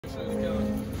show you the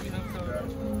calendar. We have a calendar.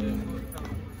 Yeah, go to the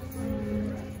calendar.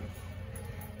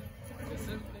 The 7th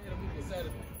day of the week is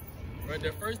Saturday. Right,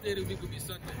 the first day of the week will be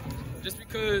Sunday. Just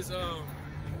because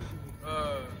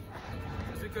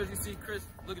you see Chris,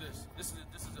 look at this. This is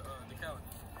the calendar.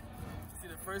 You see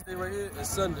the first day right here is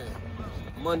Sunday.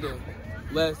 Monday,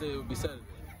 last day will be Saturday.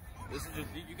 This is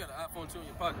you got an iPhone 2 in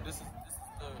your pocket. This is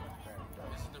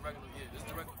the regular This is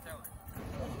the regular calendar.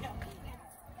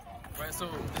 Right, so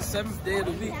the 7th day of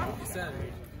the week will be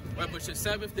Saturday. Right, but your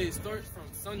Sabbath day starts from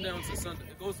sundown to Sunday.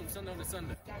 It goes from sundown to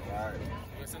Sunday. Alright. You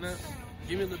understand that?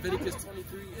 Give me Leviticus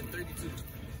 23 and 32.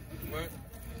 Right?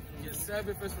 Your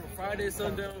Sabbath is from Friday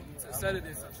sundown to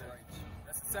Saturday sundown.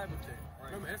 That's the Sabbath day.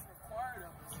 Right. Remember, it's required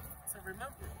of us to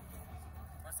remember.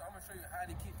 Right, so I'm going to show you how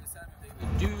to keep the Sabbath day. The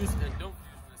do's and don't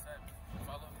do's for the Sabbath.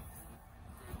 Follow?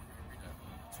 Read that.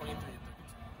 23 and 32.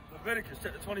 Leviticus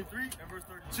chapter 23 and verse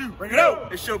 32. Bring it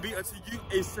out. It shall be unto you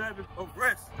a Sabbath of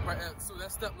rest. Right, so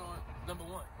that's step number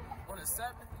 1. On a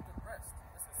Sabbath, you can rest.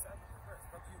 It's a Sabbath of rest.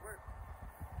 Brother, you work.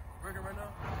 You working right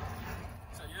now?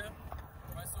 So yeah.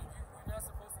 Right, so you're not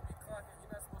supposed to be clocking.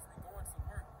 You're not supposed to be going to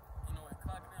work. You know, and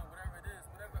clocking in whatever it is,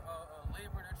 whatever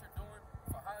labor that you're doing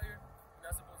for hire. You're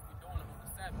not supposed to be doing it on the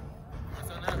Sabbath.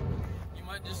 So now, you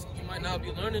might not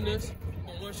be learning this,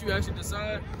 but once you actually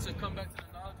decide to come back to the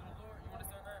knowledge of the Lord, you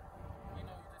understand that? You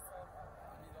know, you just tell them,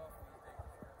 I need off of these things.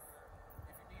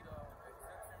 If you need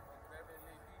exemption or whatever it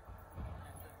may be,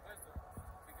 in wisdom,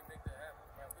 we can make that happen.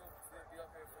 Right? We'll still be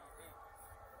up here for your 8.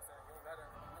 So you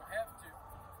don't have to.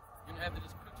 You don't have to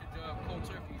just quit your job cold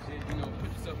turkey and put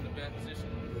yourself in a bad position.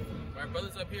 Right?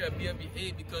 Brothers up here at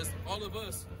BFB8, because all of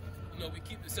us, we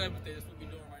keep the Sabbath day. That's what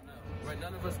we're doing right now. Right?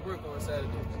 None of us work on Saturdays.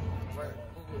 Right?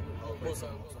 Both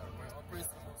sides. Right? All praise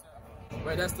to the Most High.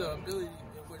 Right? That's the ability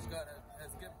in which God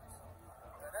has given us.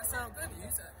 Right? That sounds good to you.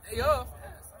 You said day off.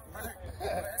 Right?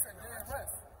 That's a day of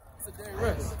rest. It's a day of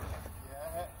rest.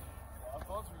 Yeah, I'm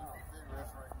supposed to be on day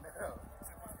rest right now. You're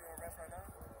supposed to be on rest right now?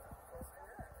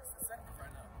 Yeah, it's the second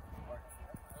right now. Right.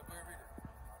 Go ahead, read it.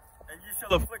 And ye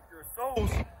shall afflict your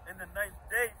souls in the 9th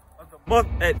day of the month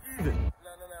at even.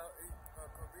 No.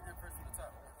 Read it first from the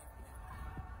top.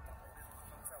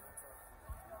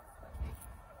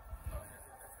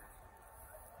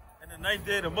 And the 9th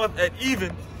day of the month at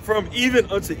even, from even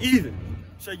unto even,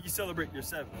 shall ye celebrate your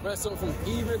Sabbath. Right, so from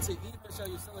even to even shall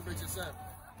you celebrate your Sabbath.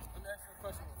 Let me ask you a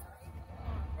question.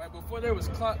 Right, before there was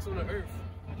clocks on the earth,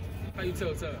 how you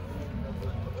tell time?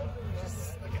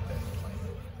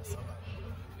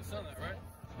 The sunlight, right?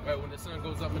 Right, when the sun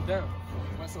goes up and down.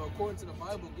 Right, so according to the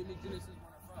Bible, give me Genesis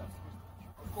 1 and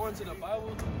 5. According to the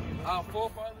Bible, our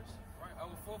forefathers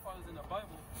in the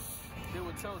Bible, they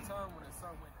would tell time when the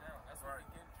sun went down. That's right.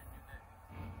 Begins your new day.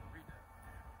 Read that.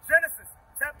 Genesis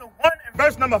chapter 1 and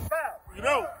verse number 5.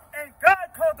 And God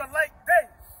called the light day,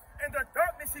 and the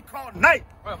darkness he called night.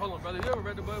 Right, hold on, brother. You ever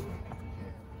read the Bible?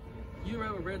 You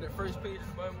ever read the first page of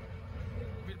the Bible?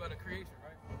 Read about the creation,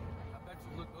 right? I bet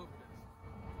you looked over this.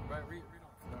 Right, read on.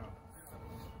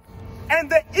 And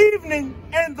the evening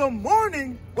and the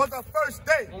morning was the first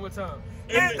day. One more time.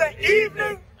 And the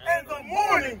evening and the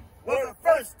morning was the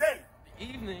first day. The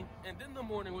evening and then the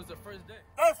morning was the first day.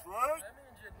 That's right. That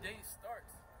means your day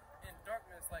starts in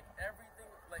darkness like everything,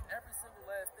 like every single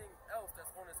last thing else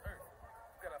that's on this earth.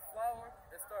 You got a flower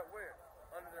that start where?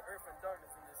 Under the earth in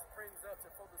darkness, and it springs up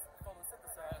to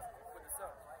photosynthesize with the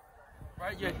sun.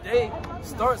 Right? Your day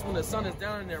starts when the sun is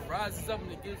down and it rises up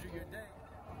and it gives you your day.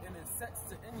 And it sets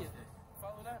to end your day.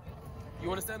 Follow that?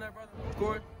 You understand that, brother?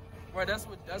 Corey? Right, that's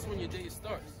when your day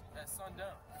starts, at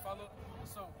sundown. Follow?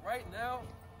 So right now,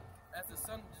 as the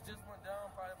sun just went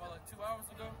down probably about like 2 hours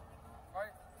ago,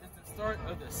 right, is the start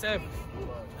of the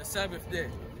Sabbath day.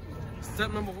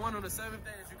 Step number 1 on the Sabbath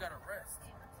day is you gotta rest.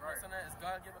 Right. So that is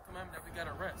God given commandment that we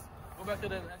gotta rest. Go back to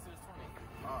that in Exodus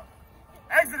 20.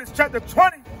 Exodus chapter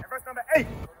 20 and verse number 8.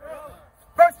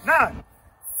 Verse 9.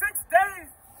 6 days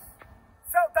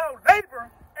shalt thou labor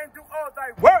and do all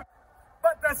thy work,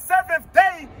 but the 7th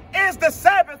day is the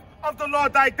Sabbath of the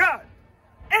Lord thy God.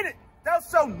 In it thou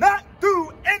shalt not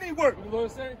do any work. What the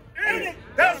Lord say? In it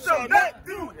thou shalt not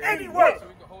do any work. So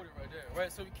we can hold it right there.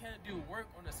 Right? So we can't do work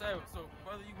on the Sabbath. So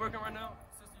brother, you working right now?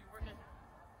 Sister, you working?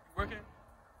 You working?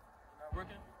 You're not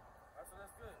working? Alright, so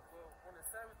that's good. Well, on the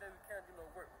Sabbath day we can't do no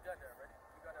work. We got that, ready?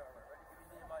 We got that all right, ready? Give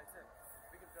me Nehemiah 10.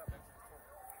 We can jump back to the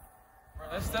 20.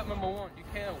 Right, that's step number 1. You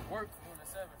can't work on the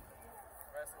Sabbath day.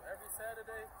 Right, so every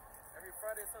Saturday, every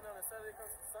Friday, sundown, and Saturday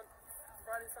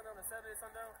Friday, sundown, and Saturday,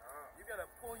 sundown, you gotta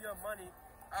pull your money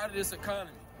out of this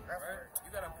economy. Right?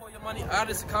 You gotta pull your money out of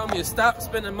this economy and stop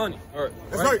spending money. All right.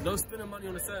 That's right. No spending money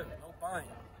on the Sabbath. No buying.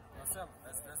 No selling.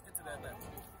 Let's get to that next.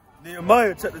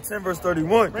 Nehemiah chapter 10 verse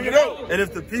 31. Bring it out. And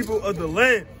if the people of the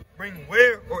land bring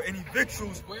ware or any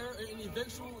victuals. Ware or any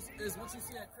victuals is what you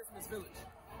see at Christmas Village.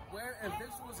 Ware and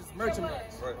victuals is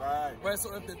merchandise. Right.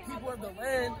 So if the people of the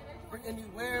land bring any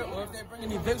ware or if they bring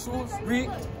any victuals, read.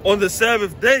 On the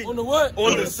Sabbath day. On the what?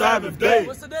 On the Sabbath day.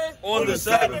 What's the day? On the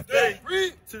Sabbath day.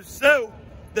 Read. To sell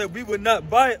that we would not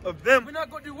buy it of them. We're not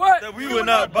going to do what? That we would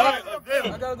not buy it of them.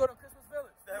 I got to go to Christmas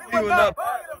Village. That we would not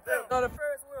buy it of them. Not a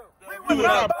Ferris wheel. We would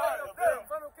not buy it of them.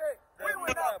 Funnel cake. We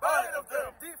would not buy it of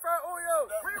them. Deep fried Oreos.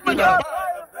 We would not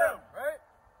buy it of them. Right?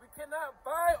 We cannot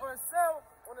buy or sell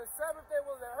on the Sabbath day,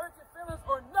 whether it hurt your feelings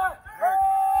or not. Right.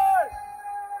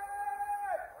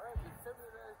 Alright, you feeling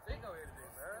that thing out here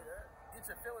today, man. Get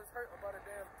your feelings hurt about a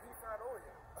damn deep fried Oreo.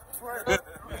 Right.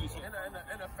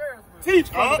 And a Ferris wheel. Teach,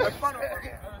 Funnel cake. Funnel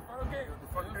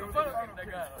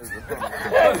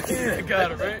cake that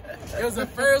got it, right? It was a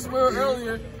Ferris wheel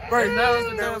earlier, right now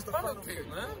it's a damn funnel cake,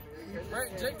 man. Right?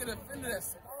 Jake get offended at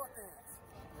small things,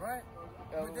 right?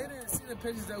 But they didn't see the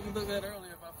pictures that we looked at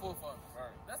earlier of our forefathers.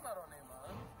 That's not on their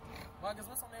mind. Why? Because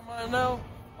what's on their mind now?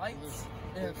 Lights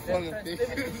and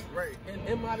festivities, and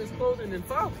immodest clothing and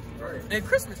flowers, and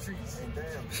Christmas trees, And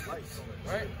damn lights.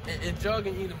 right? And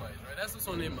jogging Edomites, right? That's what's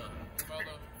on their mind. Follow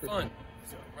fun,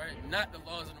 right? Not the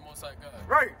laws of the Most High God.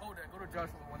 Right. Hold that. Go to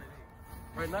Joshua 1:8.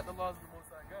 Right? Not the laws of the Most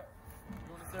High God.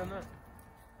 You understand that?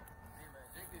 Hey man,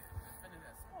 Jake is defending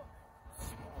that small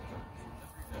thing.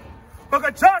 Let's read that. Book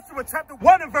of Joshua, chapter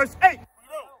 1 and verse 8.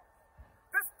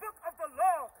 This book of the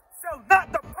law shall not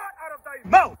depart out of thy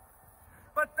mouth,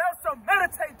 but thou shalt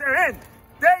meditate therein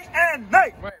day and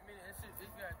night. Right, meaning you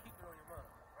gotta keep it on your mind.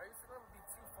 Right? You should never be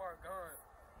too far gone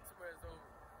to where as though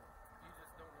you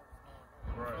just don't know what's going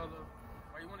on. Right. Brother,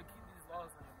 right? You wanna keep these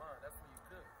laws on your mind. That's when you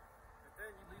could. But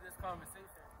then you leave this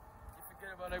conversation, you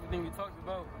forget about everything we talked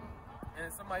about,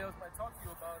 and somebody else might talk to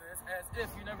you about it as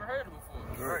if you never heard it before.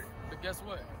 Right. But guess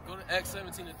what? Go to Acts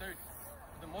 17 and 30.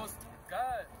 The most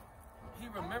God, He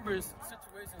remembers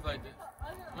situations like this.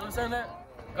 You understand that?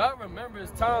 God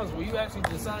remembers times where you actually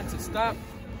decide to stop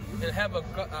and have a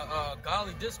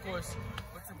godly discourse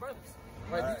with your brothers.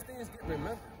 Right? These things get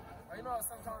remembered. Right? You know how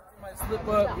sometimes you might slip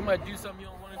up, you might do something you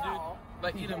don't want to do,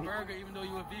 like eat a burger even though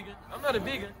you're a vegan. I'm not a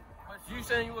vegan, but you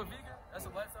saying you're a vegan, that's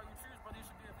a lifestyle you choose, brother. You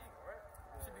should be a vegan, right?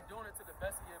 You should be doing it to the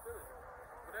best of your ability.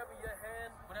 Whatever your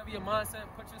hand, whatever your mindset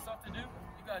puts yourself to do,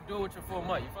 you gotta do it with your full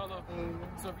might. You follow?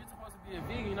 So if you're supposed to be a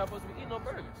vegan, you're not supposed to be eating no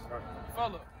burgers. You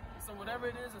follow? So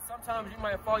whatever it is, and sometimes you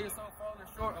might falling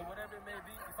short or whatever it may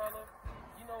be. You follow?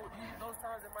 You know, those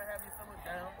times it might have you feeling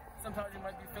down. Sometimes you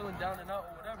might be feeling down and out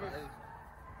or whatever.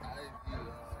 I eat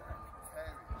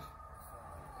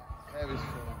cabbage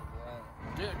from the ground.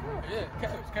 Yeah,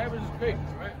 cabbage. Cabbage is great,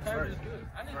 right? Cabbage is good.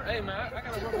 Hey man, I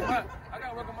gotta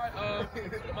work on my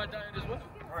diet as well.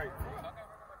 Right. I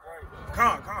gotta work on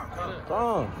my diet. Go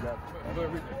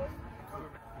ahead, read that.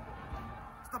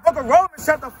 It's the book of Romans,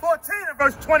 chapter 14 and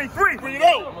verse 23. I'm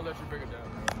gonna let you break it down.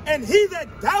 And he that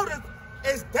doubteth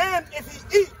is damned if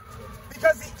he eat,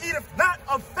 because he eateth not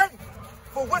of faith.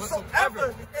 For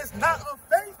whatsoever is not of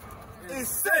faith is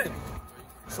sin.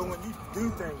 So when you do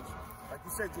things, like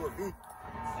you said, you're a vegan.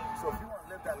 So if you want to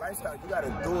live that lifestyle, you got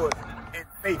to do it in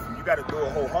faith. You got to do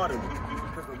it wholeheartedly.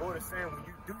 Because the Lord is saying when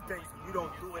you do things and you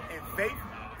don't do it in faith,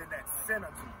 then that's sin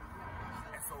unto you.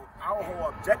 And so our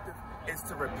whole objective is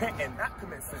to repent and not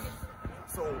commit sin.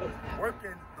 So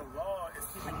working the law is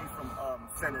keeping you from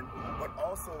sinning, but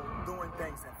also doing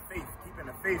things in faith, keeping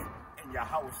the faith in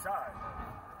Yahweh Shai.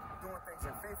 Doing things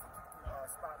in faith will keep you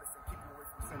spotless and keep you away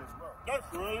from sin as well. That's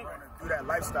right. If you're going to do that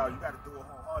lifestyle, you got to do it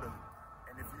wholeheartedly.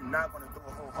 And if you're not going to do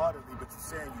it wholeheartedly, but you're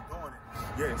saying you're doing it,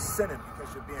 you're sinning because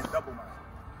you're being double-minded.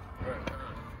 Right.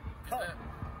 Get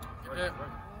that?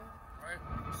 Right?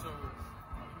 So,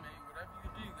 whatever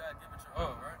you do, you got to give it your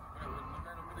all, right? No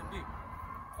matter what it be.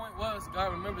 Point was,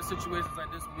 God remembers situations like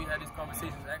this when we had these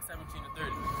conversations, Acts 17 and 30.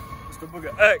 It's the book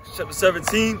of Acts, chapter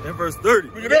 17 and verse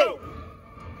 30. Bring it out.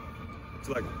 It's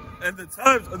like, and the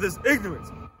times of this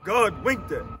ignorance, God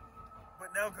winked at,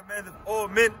 but now commandeth all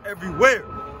men everywhere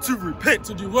to repent.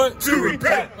 To do what? To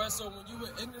repent. Right, so when you were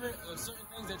ignorant of certain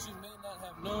things that you may not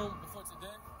have known before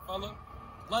today, follow,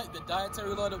 like the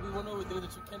dietary law that we went over, things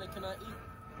that you can and cannot eat,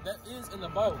 that is in the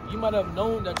Bible. You might have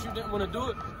known that you didn't want to do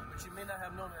it, but you may not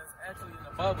have known that it's actually in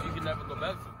the Bible you can never go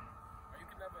back to. Or you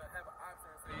can never have an option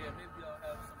and say, yeah, maybe I'll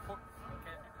have some pork. You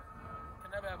can't do that. You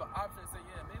can never have an option and say,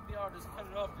 yeah, maybe I'll just cut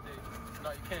it off today. No,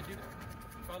 you can't do that.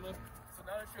 Follow? So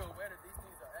now that you're aware that these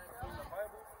things are actually in the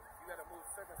Bible, you got to move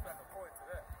circumspect according to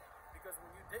that. Because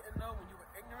when you didn't know, when you were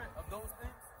ignorant of those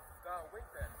things, God winked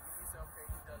at it. You said, okay,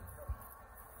 he doesn't know.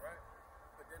 Right?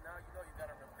 But then now you know you got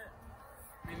to repent.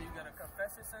 Meaning you got to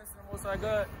confess your sins to thy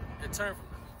God and turn from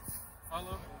them.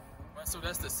 Follow? Right, so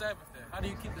that's the Sabbath day. How do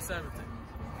you keep the Sabbath day?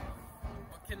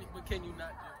 What can you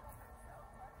not do?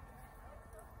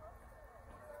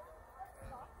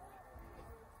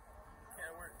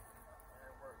 Can't work.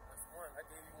 Can't work. That's one. I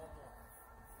gave you one more.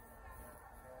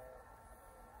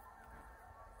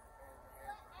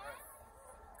 Right.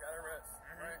 Gotta rest.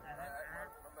 Right?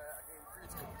 I gave you three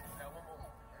too. Got one more.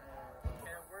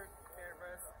 Can't work, can't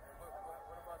rest. And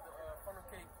what about the funnel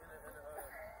cake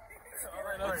and all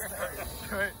that other stuff?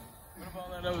 Right? What about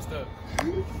all that other stuff?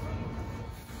 You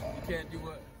can't do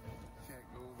what? Can't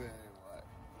go there and what?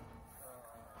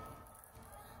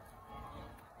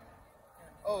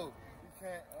 Oh, you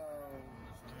can't,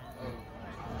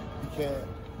 you can't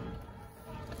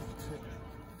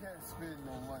spend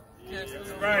no money.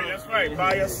 That's right.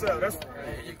 By yourself. That's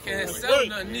You can't sell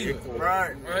nothing either.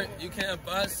 right. Right? You can't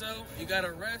buy, sell. You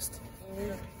gotta rest, and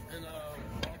you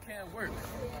can't work.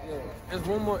 Yeah. There's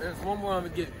one more. I'm gonna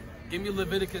give you. Give me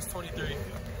Leviticus 23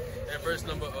 and verse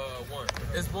number 1.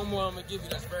 There's one more I'm gonna give you.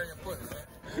 That's very important. Right?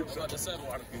 About the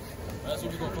Sabbath. That's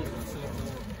what we're gonna focus on.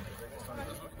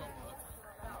 That's what we're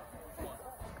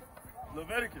gonna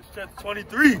Leviticus chapter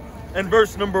 23 and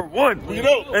verse number 1. Bring it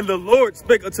out. And the Lord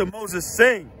spake unto Moses,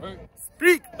 saying, Right.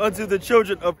 Speak unto the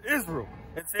children of Israel,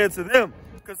 and say unto them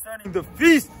concerning the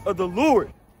feast of the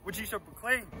Lord, which ye shall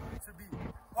proclaim to be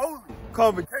holy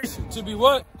convocation. To be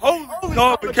what? Holy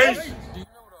convocation. Do you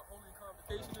know what a holy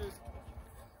convocation is?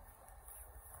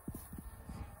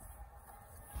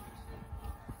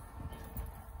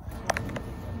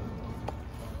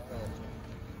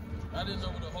 I didn't know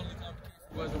what a holy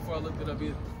convocation was before I looked it up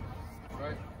either.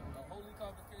 Right? A holy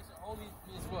convocation, holy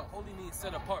means what? Holy means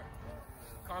set apart.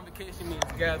 Convocation means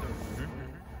gathering.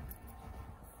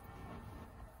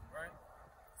 Right?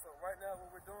 So right now what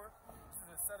we're doing, this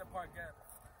is a set apart gathering.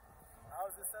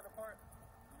 How is it set apart?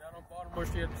 We're not on Baltimore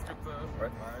Street at the strip club.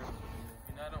 Right.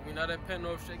 We're not at Penn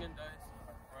North shaking dice.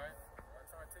 Right? I'm not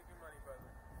trying to take your money, brother.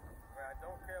 Right? I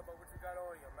don't care about what you got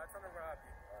on you. I'm not trying to rob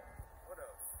you. What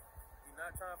else? You're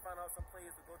not trying to find out some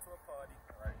place to go to a party.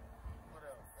 Right. What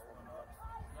else?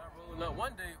 Not rolling up.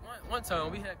 One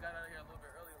time we had got out of here a little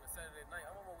bit early on a Saturday night.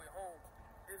 I'm on my way home.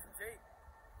 Is Jake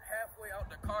halfway out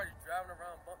the car just driving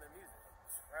around bumping music?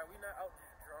 Right? We're not out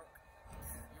just drunk.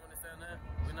 You understand that?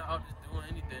 We're not out just doing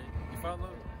anything. You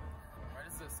follow? Right?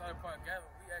 This is a side part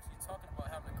gathering. We actually talking about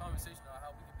having a conversation about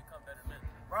how we can become better men.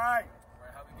 Right.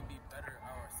 Right? How we can be better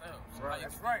ourselves. Right.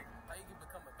 That's right. How you can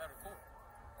become a better core.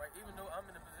 Right? Even though I'm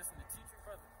in a position to teach you,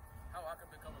 brother, how I can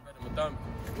become a better Madame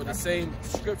with the same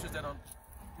scriptures that I'm,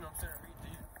 you know what I'm saying, read to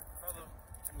you. Brother,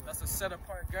 that's a set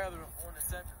apart gathering on the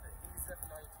Sabbath day. Give me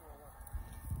Zephaniah 2:1.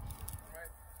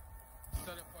 Right?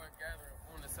 Set apart gathering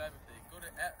on the Sabbath day. Go to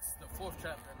Acts, the 4th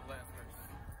chapter and the last verse.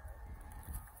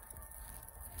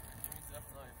 Give me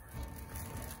Zephaniah first.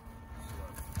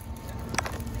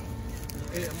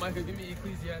 Hey, Michael, give me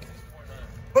Ecclesiastes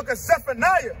 4:9. Book of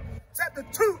Zephaniah, chapter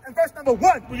 2 and verse number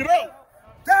 1. Bring it out.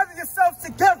 Gather yourselves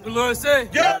together. The Lord say,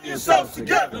 Gather yourselves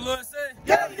together. the Lord say,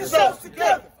 Gather yourselves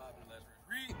together.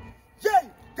 read. Yea,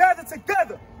 gather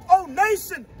together. O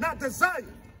nation, not desire.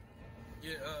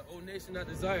 Yeah, O nation not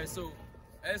desired. So,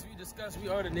 as we discussed, we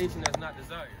are the nation that's not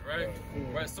desired, right?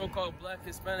 Right. So-called Black,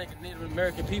 Hispanic, and Native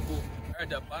American people are at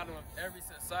the bottom of every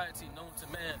society known to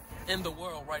man in the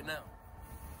world right now.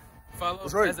 Follow?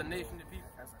 That's right. As a nation of people.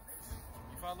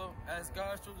 You follow? As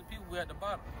God's chosen people, we're at the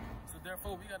bottom. So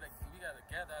therefore, we gotta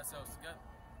gather ourselves together.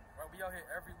 Right? We out here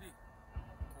every week.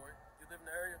 Corey, you live in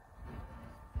the area?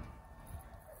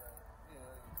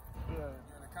 Yeah.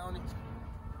 You're in the county? You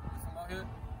from out here?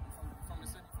 You from the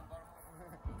city? From Baltimore?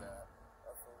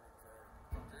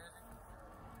 From Jersey?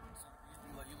 So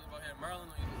you live out here in Maryland,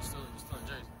 or you still in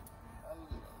Jersey? I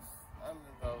live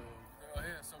out here. You live out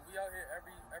here. So we out here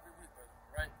every week, brother,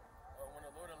 right? When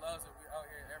the Lord allows it, we out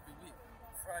here every week.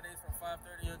 Fridays from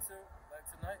 5:30 until like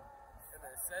tonight, and then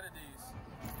Saturdays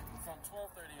from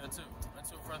 12:30 until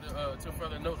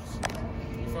further notice.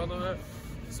 You follow that?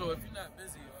 So if you're not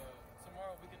busy,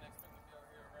 tomorrow we can expect to be out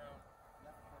here around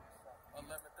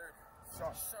 11:30.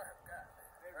 Sharp, God.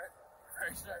 Right?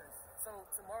 Very sharp. So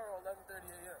tomorrow 11:30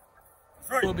 a.m.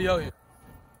 Right. We'll be out here.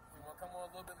 You want to come on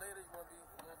a little bit later? You want to be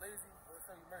a little lazy? We'll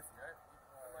show you mercy, right?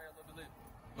 Come out here a little bit later.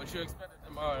 But you're expected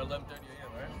tomorrow at 11:30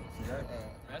 a.m., right?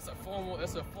 That's a formal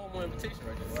invitation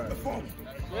right there. The form.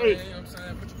 Right. You know what I'm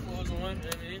saying? Put your clothes on, and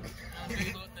then do your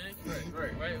little thing.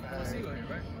 Right. We want to see you out here,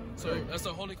 right? So that's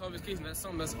a holy convocation. That's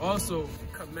something that's also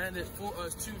commanded for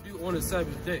us to do on the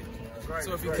Sabbath day. Right.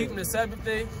 So if you're keeping the Sabbath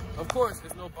day, of course,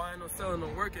 there's no buying, no selling, no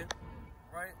working,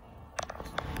 right?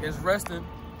 It's resting,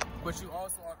 but you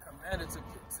also are commanded to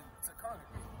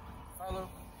congregate. Follow?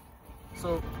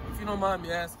 So, if you don't mind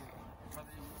me asking, brother,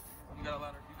 you got a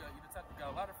lot of, you the type that got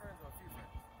a lot of friends or a few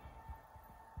friends?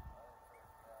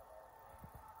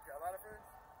 You got a lot of friends?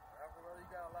 You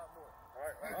got a lot more.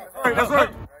 That's right.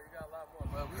 You got a lot more,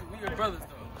 but we your brothers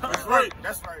though. That's right.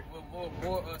 That's right. Well,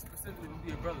 more specifically, we be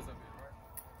your brothers up here, right?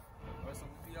 Alright, so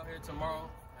we be out here tomorrow.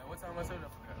 And what time I said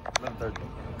that? 11:30.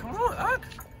 Come on,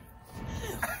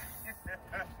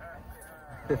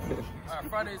 Alright,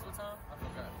 Fridays, what time? I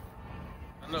forgot.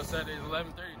 I know Saturday's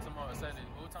 11:30. Tomorrow, Saturday.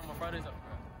 What time on Fridays? I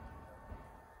forgot.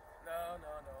 No.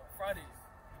 Fridays.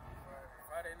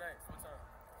 Friday nights. What time?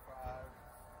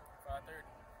 5:30.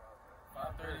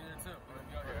 5:30 until. We're gonna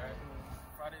be out here, right?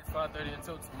 Fridays 5:30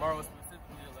 until tomorrow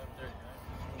specifically 11:30.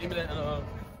 Right? Give me that.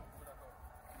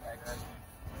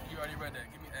 You already read that.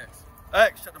 Give me Acts.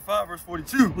 Acts chapter 5 verse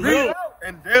 42. Read.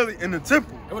 And daily in the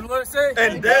temple. And what the Lord say?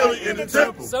 And daily in the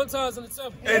temple. Sometimes in the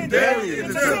temple. And daily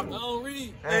in the I temple. don't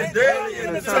read. And daily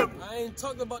in the temple. I ain't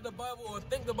talked about the Bible or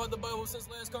think about the Bible since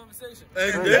last conversation.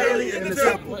 And daily in the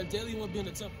temple. Right, daily you want to be in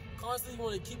the temple. Constantly you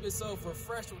want to keep yourself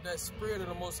refreshed with that spirit of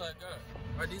the Most High God.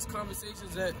 Right, these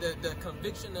conversations, that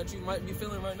conviction that you might be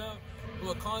feeling right now, you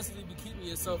will constantly be keeping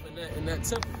yourself in that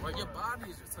temple. Right, your body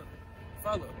is your temple.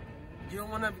 Follow. You don't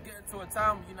want to get into a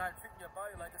time when you're not treating your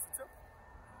body like it's a temple.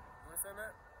 You understand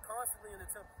that? Constantly in the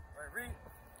temple. Right, read.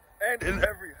 And in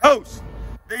every house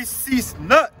they cease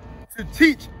not to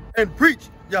teach and preach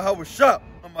Yahweh Shah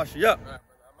HaMashiach. Right, brother.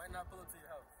 I might not pull up to your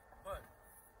house, but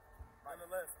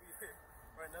nonetheless, we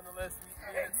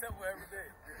in the temple every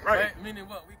day. Right. Meaning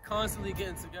what? We constantly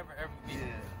getting together every week.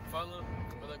 Yeah. Follow?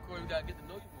 Brother Corey, we gotta get to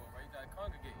know you more, right? You gotta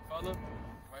congregate. Follow?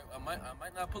 Right? I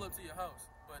might not pull up to your house,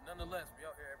 but nonetheless, we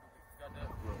out here every week. You got that?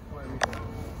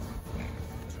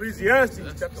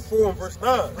 Ecclesiastes chapter 4 and verse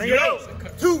 9. Bring it out.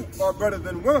 2 are better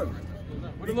than 1.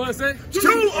 What the Lord say?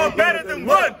 2 are better than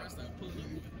 1.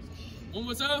 One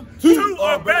more time. 2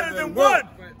 are better than 1.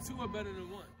 Right, 2 are better than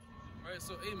 1. Right,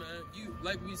 so hey man, you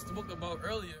like we spoke about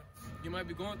earlier, you might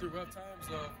be going through rough times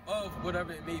of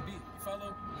whatever it may be. You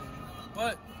follow?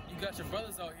 But you got your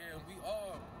brothers out here, and we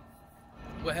all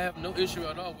will have no issue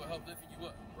at all with help lifting you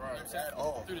up. Right, You know what I'm saying? at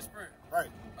all. Through the Spirit. Right.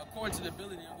 According to the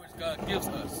ability in which God gives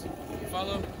us. You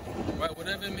follow? Right,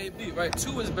 whatever it may be. Right,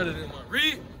 2 is better than 1.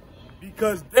 Read.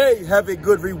 Because they have a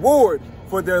good reward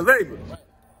for their labor. Right.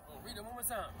 Oh, read it one more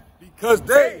time. Because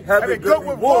they have a good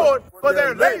reward for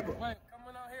their labor. Right,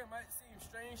 coming out here might seem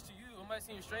strange to you, it might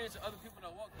seem strange to other people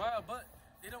that walk by, but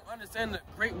they don't understand the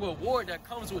great reward that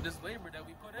comes with this labor that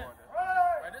we put in.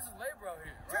 Right, this is labor out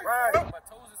here. Right. Right. My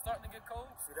toes are starting to get cold.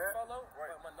 See that? Follow?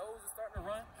 Right. My nose is starting to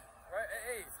run. Right.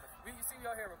 Hey, we see you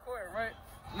out here recording, right?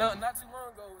 No, not too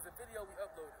long ago, it was a video we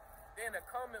uploaded. Then the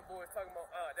comment boys talking about,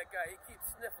 that guy, he keeps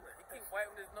sniffling. He keeps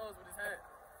wiping his nose with his hand.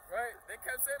 Right? They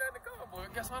kept saying that in the comment board.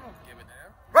 Guess what? I don't give a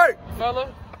damn. Right. Follow?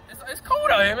 It's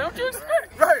cold out here, man. What you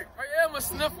expect? Right. Right, yeah, I'm a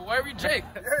sniffle. Every Jake.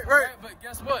 Right. But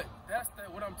guess what? That's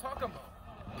what I'm talking about.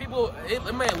 People, it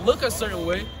may look a certain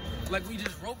way, like we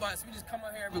just robots. We just come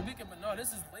out here every weekend, but no,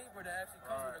 this is labor that actually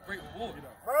comes with a great reward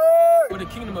for the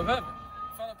kingdom of heaven.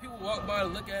 Follow, people walk by,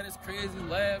 look at us crazy,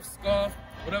 laugh, scoff,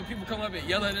 whatever. People come up and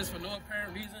yell at us for no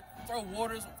apparent reason, throw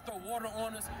water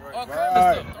on us, all kinds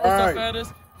of stuff, throw stuff at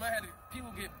us. Might have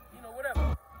people get,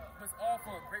 whatever. But it's all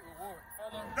for a great reward.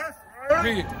 Follow? That's right.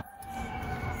 Read.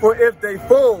 For if they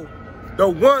fall, the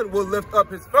one will lift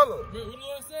up his fellow. What the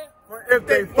Lord say? For if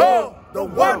they fall, the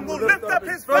one will lift up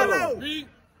his fellow. Read.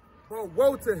 But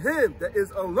woe to him that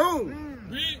is alone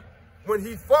Read. when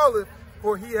he falleth,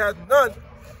 for he hath none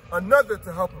another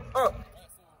to help him up.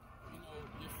 So,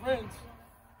 your friends,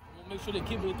 we'll make sure they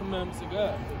keep the commandments of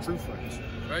God. True friends.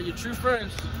 Right, your true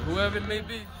friends, whoever it may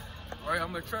be. Right,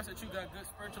 I'm gonna trust that you got good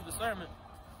spiritual discernment.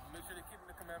 Make sure they're keeping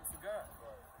the commandments of God.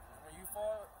 When you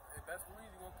fall, best believe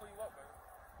He's gonna pull you up, brother.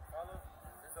 Follow.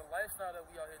 It's a lifestyle that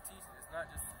we out here teaching. It's not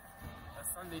just a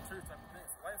Sunday church type of thing.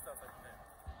 It's a lifestyle type of thing.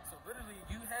 So literally,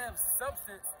 you have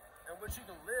substance in which you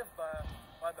can live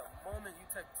by the moment you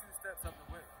take 2 steps up the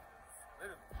way.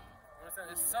 Literally. You understand?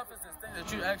 It's substance and things that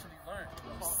you actually learn.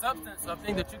 Substance of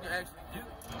things that you can actually do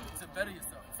to better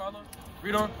yourself. Follow?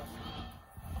 Read on.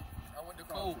 I went to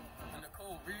code. In the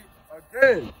code, read.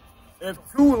 Again, if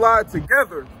 2 lie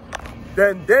together,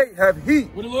 then they have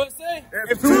heat. What the Lord say?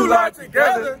 If 2 lie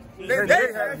together, then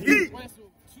they have heat. Right, so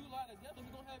 2 lie together,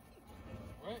 we're gonna have heat.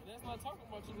 Right? That's not talking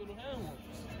about your little hand warmers.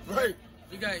 Right.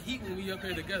 We got heat when we up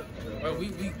here together. Right?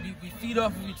 We feed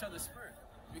off of each other's spirit.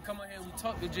 We come out here and we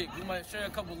talk to Jake. We might share a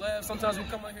couple laughs. Sometimes we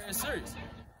come out here and serious.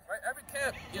 Right? Every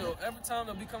camp, every time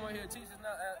that we come out here and teach, it's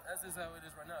not as is how it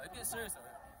is right now. It gets serious out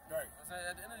here. Right.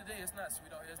 At the end of the day, it's not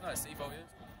sweet out here. It's not safe out here.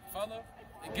 Follow?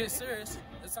 It gets serious.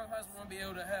 And sometimes we want to be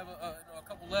able to have a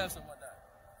couple laughs and whatnot.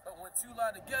 But when two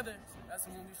lie together, that's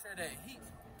when we share that heat.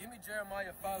 Give me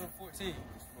Jeremiah 5 and 14.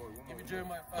 Give me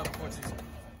Jeremiah 5 and 14.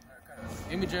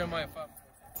 Give me Jeremiah 5 and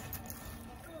 14.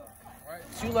 Right?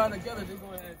 Two lie together, they're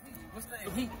going to have heat. What's that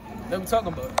heat that we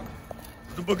talking about?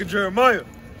 The book of Jeremiah,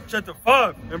 chapter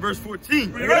 5 and verse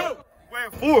 14. Read it out.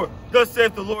 Wherefore, thus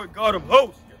saith the Lord God of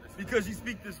hosts, because ye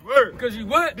speak this word. Because you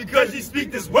what? Because ye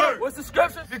speak this word. What's the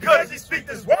scripture? Because ye speak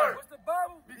this word. What's the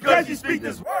Bible? Because ye speak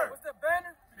this word. What's the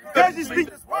banner? Because ye speak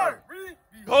this word. Read.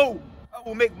 Behold, I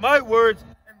will make my words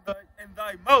in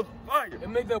thy mouth fire.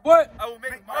 And make the what? I will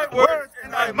make My my words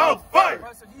in thy mouth fire.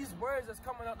 Right, so these words that's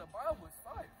coming out the Bible is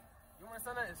fire. You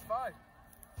understand that? It's fire.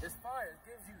 It's fire. It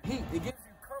gives you heat. It gives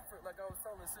you comfort, like I was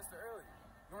telling the sister earlier.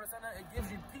 You understand that? It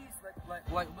gives you peace, like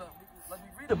we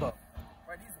read about.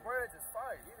 Right? These words is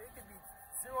fire. It could be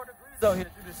 0 degrees out here.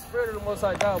 Through the spirit of the Most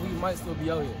High God, we might still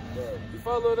be out here. You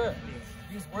follow that?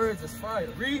 These words is fire.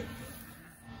 Read.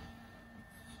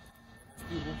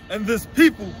 And this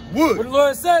people would. What the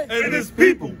Lord say? And this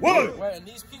people would. Right, and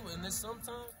these people, and this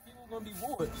sometimes people are gonna be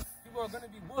wood. People are gonna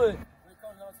be wood when it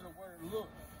comes down to the word of the Lord.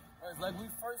 Right, it's like we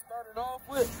first started off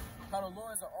with how the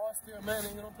Lord is an austere man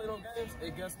and he don't play no games.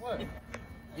 And guess what?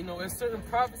 You know, there's certain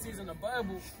prophecies in the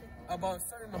Bible about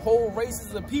certain whole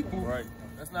races of people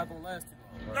that's not gonna last too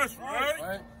long. That's right.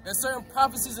 Right? There's certain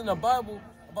prophecies in the Bible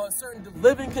about certain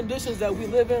living conditions that we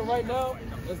live in right now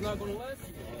that's not gonna last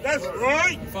too long. That's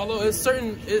right. Follow, it's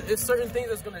certain things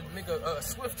that's gonna make a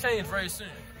swift change very soon.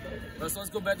 So let's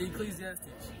go back to Ecclesiastes.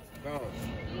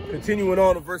 Continuing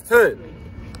on to verse 10.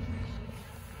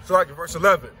 So like verse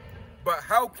 11. But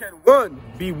how can one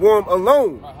be warm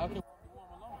alone? Right, how can one be warm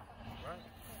alone? Right?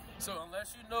 So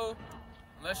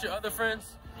unless your other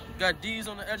friends got D's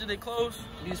on the edge of their clothes,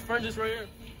 these fringes right here,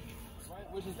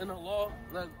 right, which is in the law,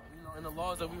 like, you know, in the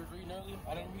laws that we were reading earlier.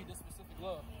 I didn't read this specific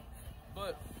law,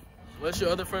 but unless your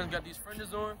other friends got these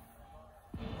fringes on,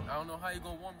 I don't know how you're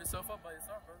gonna warm yourself up by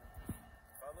yourself, brother.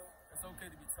 Follow? It's okay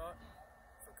to be taught.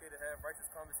 It's okay to have righteous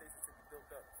conversations to be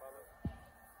built up. Follow?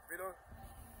 Read on.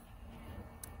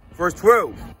 Verse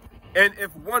 12. And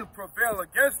if one prevail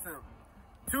against him,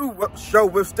 two shall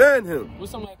withstand him. When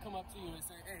somebody come up to you and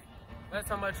say, hey, last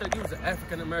time I checked, you was an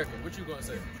African American. What you gonna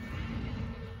say? You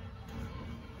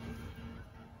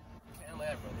can't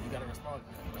laugh, brother. You gotta respond to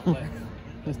that. Don't laugh.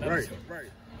 That's not Right, true.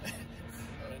 right.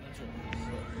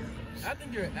 I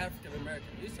think you're an African American.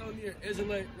 You telling me you're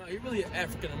Israelite? No, you're really an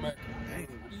African American.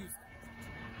 What do you say?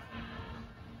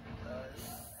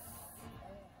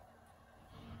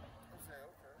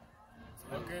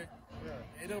 Okay.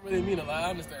 It don't really mean a lot. I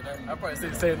understand that. I probably say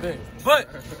the same thing. But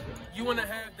you want to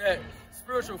have that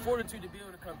spiritual fortitude to be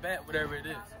able to combat whatever it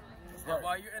is. But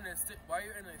while you're in a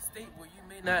state where you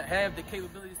may not have the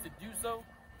capabilities to do so,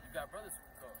 you got brothers who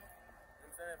can call. You know what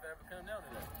I'm saying? If it ever comes down to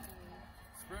that.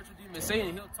 Spiritual demon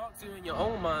Satan, he'll talk to you in your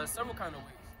own mind several kind of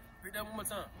ways. Read that one more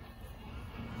time.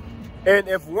 And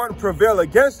if one prevail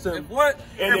against him, If what?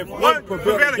 and if one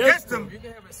prevail against him, You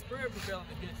can have a spirit prevailing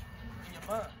against you in your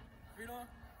mind. Read on.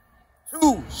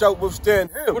 two shall withstand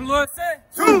What him. the Lord say?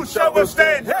 two shall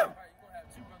withstand him. All right, you're going to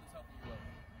have two brothers helping you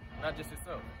out. Not just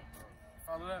yourself.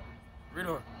 Follow that? Read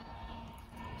on.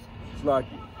 It's like,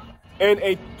 and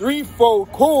a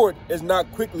threefold cord is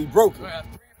not quickly broken. Right,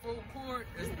 a threefold cord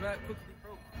is not quickly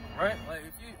broken. Right?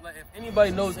 If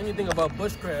anybody knows anything about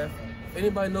bushcraft, if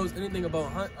anybody knows anything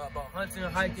about hunting,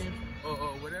 hiking, or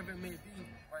whatever it may be,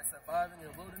 right, surviving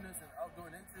in wilderness and outdoor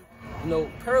nature, you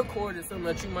know, paracord is something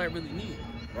that you might really need.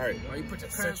 Right. Right? You put your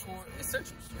paracord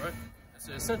essentials, right? That's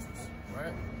your essentials,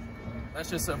 right?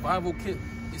 That's your survival kit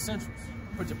essentials.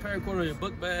 Put your paracord on your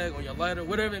book bag, on your lighter,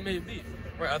 whatever it may be.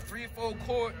 Right? A threefold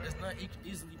cord is not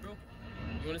easily broken.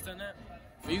 You understand that?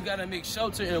 But you gotta make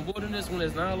shelter in wilderness when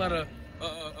there's not a lot of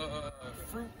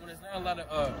fruit, when there's not a lot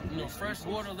of fresh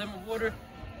water, lemon water,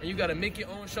 and you gotta make your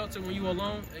own shelter when you're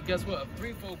alone. And guess what? A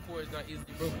threefold cord is not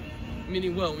easily broken.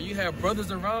 Meaning, well, when you have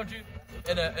brothers around you,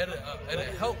 it'll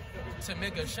help to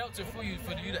make a shelter for you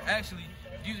to actually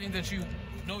do things that you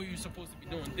know you're supposed to be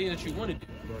doing, things that you want to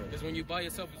do. Because when you're by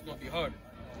yourself, it's gonna be harder.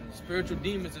 Spiritual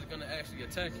demons is gonna actually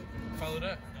attack you. Follow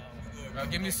that. Right,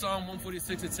 give me Psalm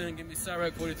 146 and 10. Give me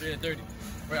Sirach 43 and 30.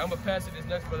 Right, I'm gonna pass it. This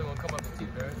next brother gonna come up and teach.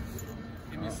 Right.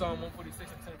 Give me Psalm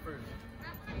 146 and 10 first.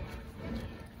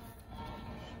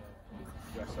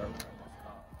 Yes, sir.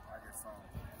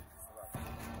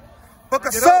 Book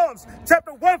of Psalms,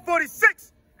 chapter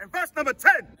 146, and verse number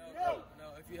 10. No,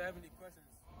 if you have any questions,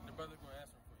 the brother's gonna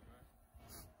answer them for you, right?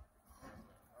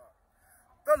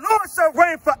 The Lord shall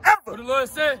reign What forever. the Lord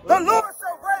say? The Lord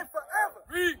shall reign forever.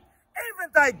 Read.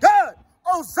 Even thy God,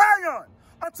 O Zion,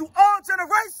 unto all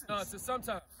generations. No, it's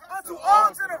sometimes. unto all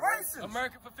generations.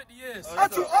 America for 50 years.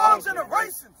 Unto all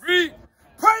generations. Read.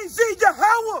 Praise ye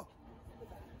Yahweh.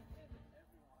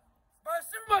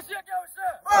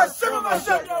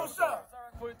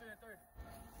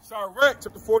 Sirach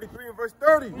chapter 43 and verse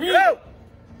 30. Yeah.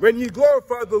 When ye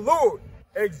glorify the Lord,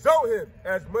 exalt him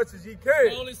as much as ye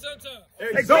can. Only sometimes.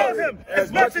 Exalt him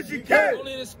as much as ye can.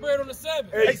 Only in the spirit on the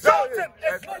Sabbath. Exalt him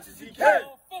as much as ye can.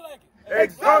 Don't feel like it.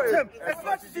 Exalt him as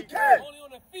much as ye can. Only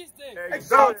on the feast day.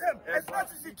 Exalt him as much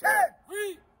as ye can.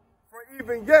 Read. For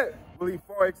even yet will he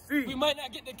far exceed. We might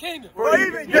not get the kingdom. For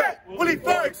even yet will he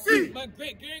far exceed. My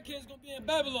great grandkids gonna be in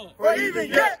Babylon. For even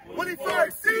yet will he far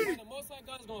exceed. And the Most High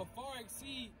God is gonna far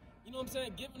exceed. You know what I'm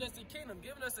saying? Giving us the kingdom,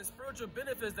 giving us the spiritual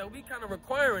benefits that we kind of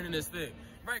requiring in this thing,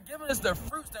 right? Giving us the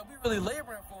fruits that we really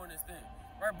laboring for in this thing,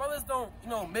 right? Brothers don't,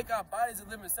 make our bodies a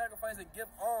living sacrifice and give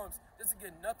alms just to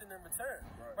get nothing in return,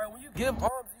 right? When you give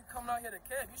alms, you come out here to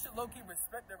camp, you should low-key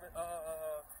respect the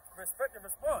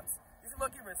response. You should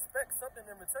low-key respect something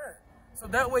in return. So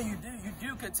that way you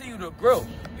do continue to grow.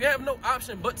 You have no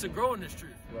option but to grow in this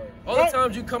truth. Right. All the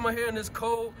times you come out here in this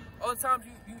cold, all the times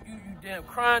you damn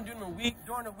crying during the week,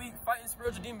 fighting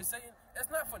spiritual demons, Satan, that's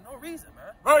not for no reason,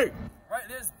 man. Right. Right?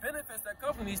 There's benefits that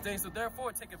come from these things, so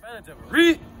therefore take advantage of it.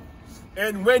 Read.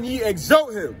 And when ye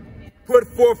exalt him, put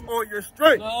forth all your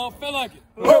strength. No, I don't feel like it.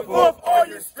 Put forth all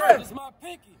your strength. It's my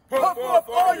pinky. Put forth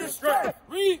all your strength.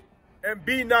 Read. And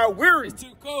be not weary. It's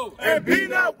too cold. And be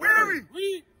not weary.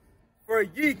 Read. For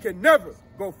ye can never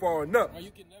go far enough. Or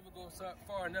you can never go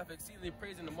far enough exceedingly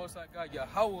praising the Most High God,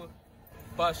 Yahweh,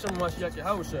 by Shem Mashiach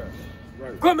Yahweh.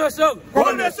 Right. Come here, shoulder.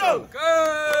 Come here, shoulder.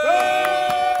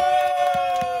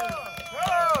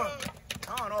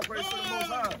 All praise to the Most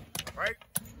High, right?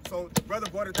 So the brother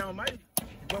brought it down mighty. He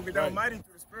broke it down mighty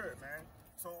through the Spirit, man.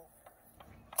 So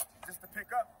just to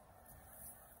pick up,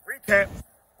 recap,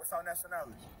 what's our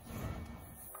nationality?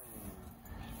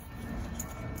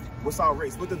 What's our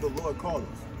race? What did the Lord call us?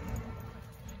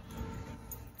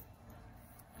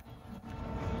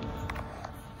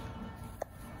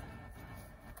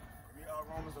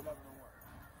 Romans 11 and 1.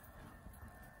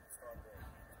 Start there.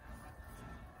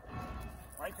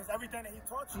 Right? Because everything that he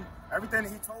taught you, everything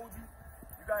that he told you,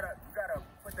 you gotta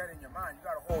put that in your mind. You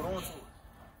gotta hold on to it.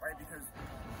 Right? Because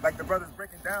like the brothers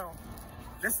breaking down,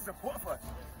 this is important for us,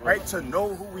 right? To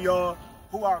know who we are,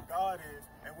 who our God is,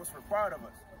 and what's required of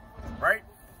us. Right?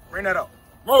 Bring that up.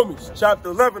 Romans chapter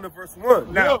 11 and verse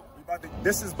 1. Now,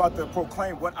 this is about to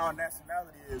proclaim what our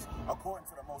nationality is according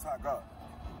to the Most High God.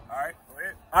 All right, go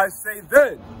ahead. I say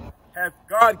then, hath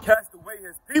God cast away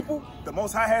his people? The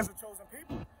Most High has a chosen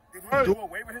people. Did he do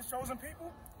away with his chosen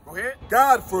people? Go ahead.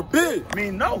 God forbid. I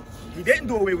mean, no, he didn't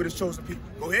do away with his chosen people.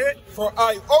 Go ahead. For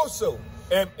I also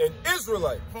am an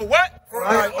Israelite. For what? For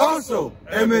I also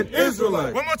am an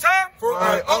Israelite. One more time. For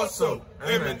I also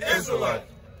am an Israelite.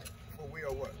 For we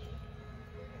are what?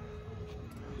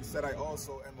 He said, I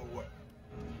also am a what?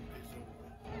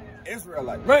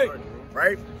 Israelite. Right.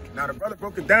 Right? Now the brother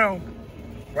broke it down,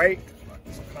 right?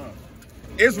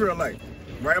 Israelite.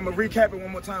 Right? I'm gonna recap it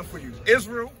one more time for you.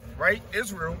 Israel, right?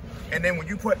 Israel. And then when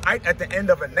you put "ite" at the end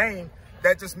of a name,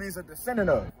 that just means a descendant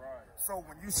of. Right. So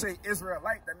when you say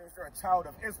Israelite, that means you're a child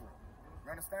of Israel.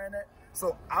 You understand that?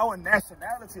 So our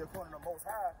nationality, according to the Most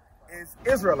High, is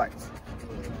Israelites.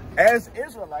 As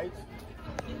Israelites,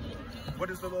 what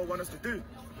does the Lord want us to do?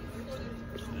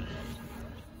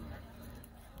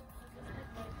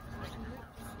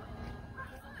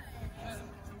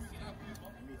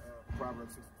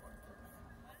 Proverbs 6:20.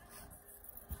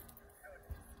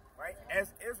 Right?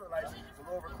 As Israelites, the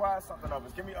Lord requires something of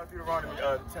us. Give me Deuteronomy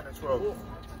 10 and 12.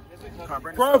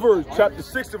 Proverbs chapter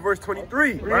 6 and verse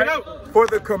 23. Right? For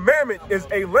the commandment is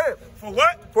a lamp. For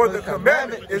what? For the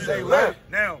commandment is a lamp.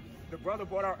 Now, the brother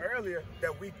brought out earlier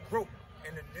that we grope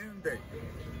in the noonday.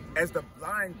 As the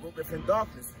blind gropeth in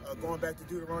darkness. Going back to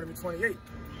Deuteronomy 28.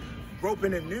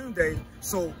 Groping in noonday.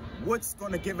 So what's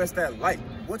going to give us that light?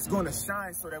 What's going to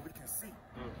shine so that we can see?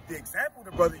 The example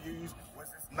the brother used was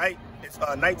this night. It's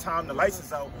nighttime. The lights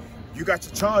is out. You got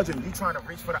your charger and you trying to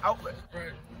reach for the outlet.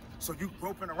 Right. So you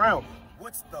groping around.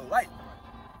 What's the light?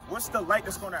 What's the light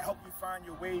that's going to help you find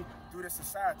your way through this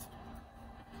society?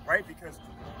 Right? Because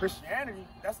Christianity,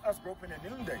 that's us groping in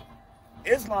noonday.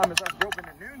 Islam is us groping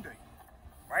in noonday.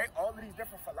 Right? All of these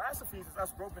different philosophies is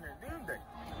us groping in noonday.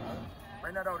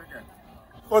 Bring that out again.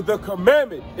 For the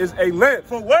commandment is a lamp.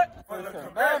 For what? For the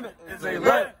commandment is a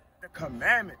lamp. The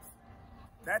commandments.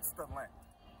 That's the lamp.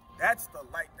 That's the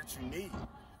light that you need.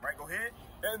 Right? Go ahead.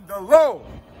 And the law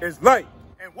is light.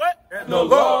 And what? And the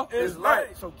law is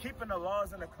light. So keeping the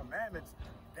laws and the commandments,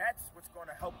 that's what's going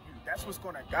to help you. That's what's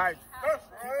going to guide you.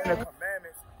 Keeping the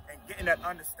commandments and getting that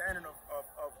understanding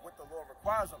of what the Lord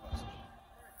requires of us.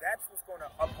 That's what's going to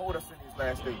uphold us in these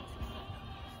last days.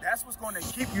 That's what's going to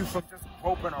keep you from just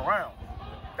groping around.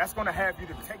 That's going to have you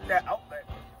to take that outlet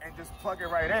and just plug it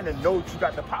right in and know that you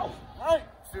got the power. Right.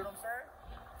 See what I'm saying?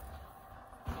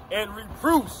 And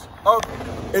reproofs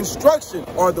of instruction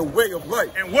are the way of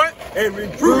life. And what? And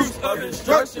reproofs of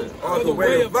instruction are the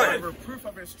way of life. And reproof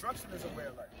of instruction is a way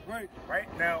of life. Right.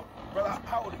 Right? Now, brother,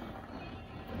 how old are you?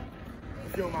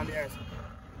 If you don't mind me asking.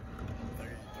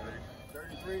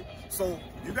 33. So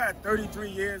you got 33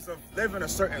 years of living a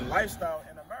certain lifestyle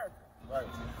in America. Right.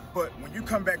 But when you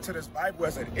come back to this Bible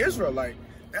as an Israelite,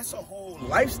 that's a whole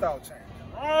lifestyle change.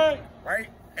 Right. Right?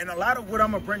 And a lot of what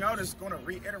I'm going to bring out is going to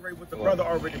reiterate what the brother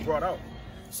already brought out.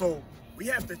 So we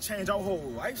have to change our whole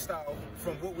lifestyle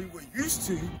from what we were used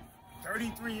to.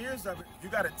 33 years of it. You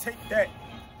got to take that,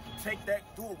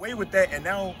 do away with that, and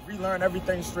now relearn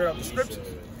everything straight out the scriptures.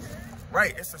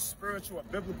 Right? It's a spiritual,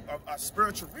 a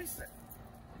spiritual reset.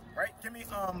 Right? Give me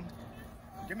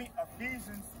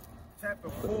Ephesians chapter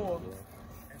 4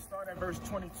 and start at verse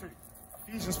 22.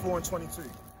 Ephesians 4 and 22.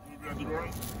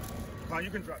 You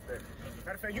can drop that.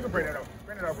 Matter of fact, you can bring that up.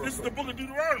 Bring it up real This quick. is the book of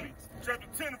Deuteronomy, chapter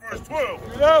 10, verse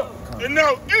 12. And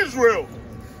now Israel,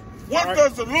 what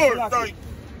does the Lord think?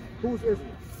 Who's Israel?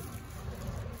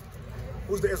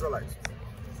 Who's the Israelites?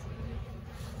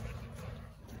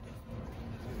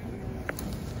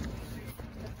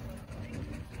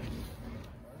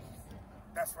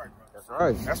 That's right, brother. That's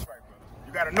right. That's right, brother.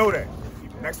 You got to know that.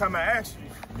 Next time I ask you,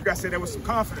 you got to say that with some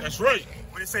confidence. That's right.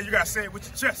 When they say you got to say it with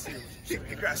your chest. You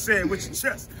got to say it with your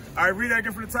chest. All right, read that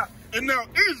again from the top. And now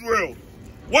Israel,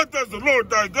 what does the Lord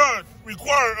thy God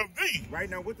require of thee? Right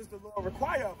now, what does the Lord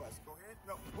require of us? Go ahead.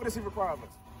 No, what does he require of us?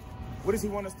 What does he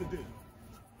want us to do?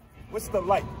 What's the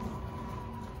light?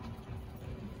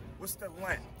 What's the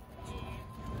lamp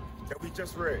that we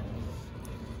just read?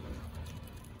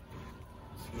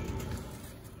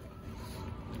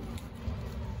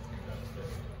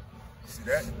 See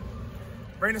that?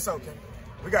 Bring this out, King.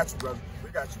 We got you, brother. We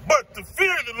got you. But to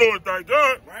fear the Lord thy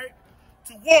God, Right?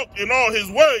 to walk in all his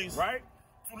ways, Right?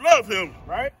 to love him,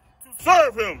 Right? to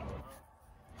serve him,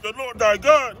 the Lord thy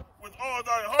God with all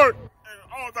thy heart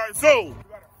and all thy soul. You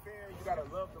gotta fear, you gotta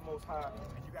love the Most High,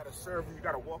 and you gotta serve him, you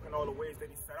gotta walk in all the ways that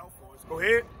he set out for us. Go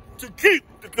ahead. To keep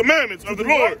the commandments of the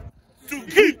Lord. To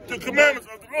keep the commandments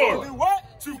of the Lord. Do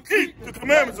what? To keep the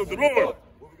commandments of the Lord.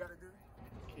 What we gotta do?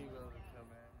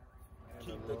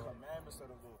 Keep the commandments of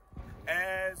the Lord.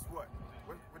 As what?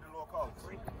 What did the Lord call us?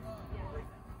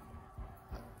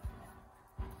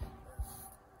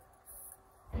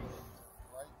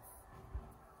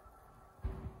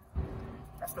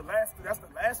 That's the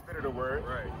last bit of the word.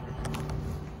 Right.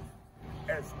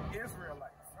 As Israelites.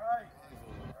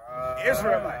 Right.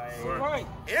 Israelites. Right.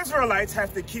 Israelites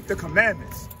have to keep the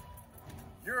commandments.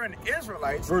 You're an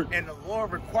Israelite, and the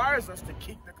Lord requires us to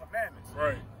keep the commandments.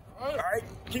 Right. All right?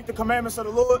 Keep the commandments of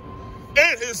the Lord.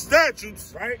 And his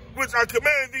statutes, Right. which I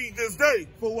command thee this day,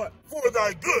 For what? for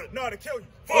thy good. No, to kill you.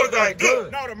 For thy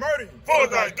good. No, to murder you. For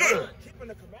thy good. Keeping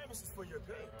the commandments is for your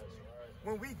good.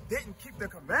 When we didn't keep the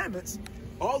commandments,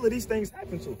 all of these things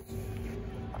happen to us.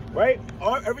 Right?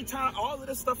 Every time all of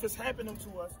this stuff is happening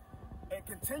to us and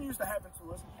continues to happen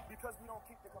to us because we don't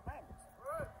keep the commandments.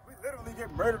 We literally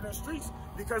get murdered in the streets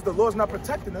because the Lord's not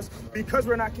protecting us because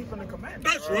we're not keeping the commandments.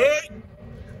 That's right.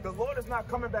 The Lord is not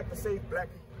coming back to save black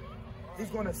people. He's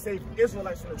going to save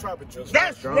Israelites from the tribe of Judah.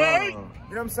 That's right. You know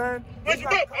what I'm saying? Wake He's him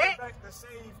not up, coming huh? back to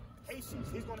save Haitians.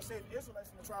 He's going to save Israelites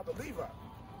from the tribe of Levi.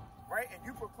 Right? And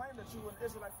you proclaim that you were an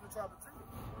Israelite from the tribe of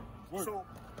Judah. So,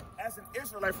 as an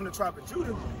Israelite from the tribe of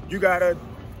Judah, you got to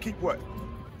keep what?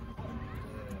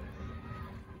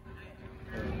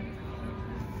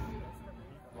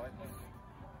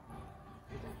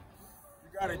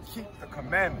 You got to keep the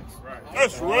commandments.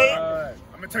 That's right.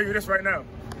 I'm going to tell you this right now.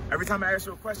 Every time I ask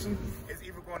you a question, it's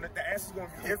either the answer's going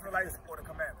to be Israelites or the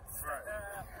commandments.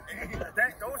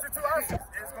 Right. Those are two options.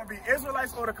 It's going to be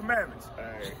Israelites or the commandments.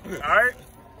 All right?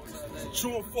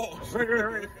 True or false?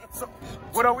 Right. So,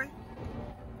 what are we?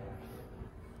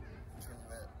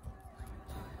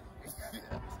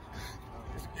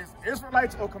 Is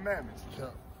Israelites or commandments?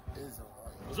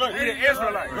 That's right. We're the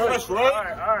Israelites. That's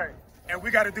right. All right. And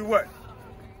we got to do what?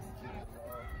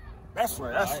 That's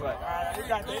right. All right. You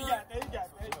got that.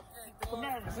 Keep the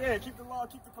commandments. Yeah, keep the law,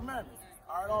 keep the commandments.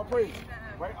 All right, all praise.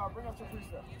 Right, I'll bring up some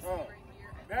precepts.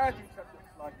 Matthew chapter,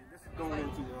 like this is going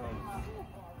into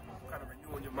kind of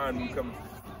renewing your mind when you come.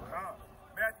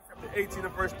 Matthew chapter 18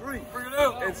 and verse 3. Bring it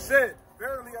up. And said,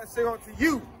 verily I say unto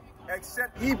you,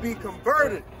 except ye be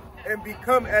converted and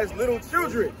become as little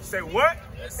children. Say what?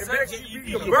 except ye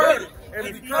be converted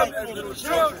and become as little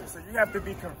children. So you have to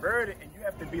be converted and you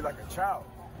have to be like a child.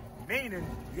 Meaning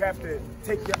you have to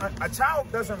take a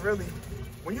child doesn't really,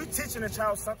 when you're teaching a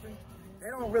child something, they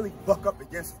don't really buck up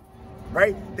against it,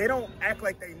 right? They don't act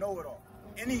like they know it all.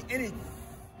 Any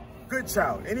good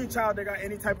child, any child that got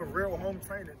any type of real home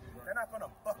training, they're not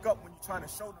gonna buck up when you're trying to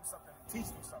show them something and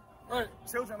teach them something. Right.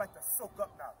 Children like to soak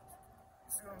up knowledge.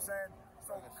 You see what I'm saying?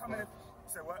 So coming in,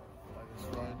 you say what?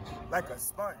 Like a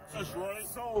sponge. That's right.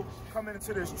 So coming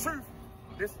into this truth,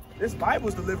 this Bible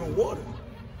is the living water.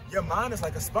 Your mind is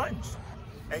like a sponge.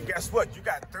 And guess what? You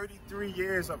got 33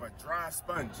 years of a dry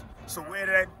sponge. So where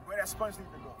that sponge need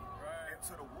to go? Right.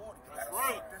 Into the water. You gotta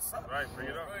soak this up. Right, bring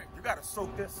it up. You gotta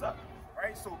soak this up.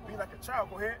 Right? So be like a child.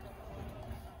 Go ahead.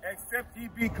 Except ye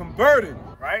be converted,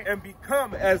 Right. and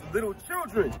become as little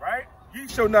children, Right? ye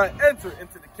shall not enter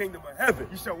into the kingdom of heaven.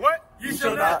 You shall what? You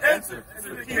shall not enter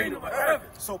into the kingdom of heaven.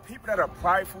 So people that are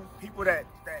prideful, people that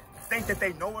think that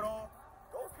they know it all,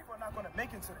 those people are not going to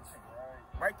make it to the kingdom.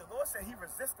 Right? The Lord said he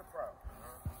resists the proud.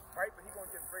 Right? But he's going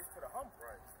to give grace to the humble.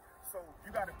 Right? So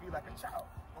you got to be like a child.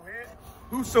 Go ahead.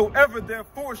 Whosoever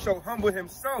therefore shall humble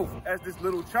himself as this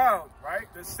little child, Right?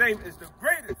 the same is the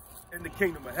greatest in the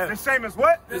kingdom of heaven. The same as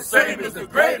what? The same is the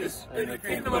greatest in the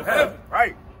kingdom of heaven.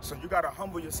 Right. So you got to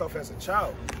humble yourself as a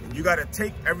child. You got to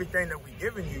take everything that we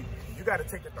giving you. You got to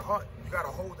take it to heart. You got to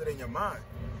hold it in your mind.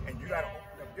 And you got to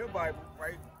open up your Bible,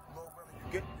 right? Lord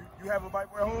willing, you have a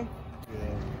Bible at home?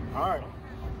 Yeah. All right.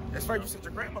 That's right. You said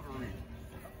your grandmother read.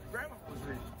 Your grandmother was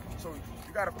reading. So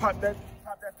you got to pop that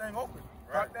thing open.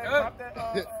 Pop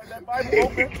that Bible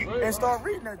open and start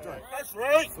reading that joint. That's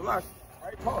right.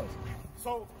 Right? Pause.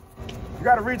 So you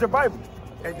got to read your Bible,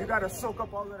 and you got to soak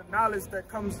up all of the knowledge that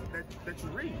comes that you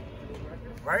read,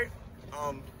 right?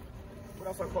 What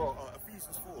else I call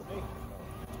Ephesians 4.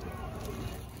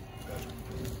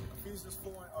 Ephesians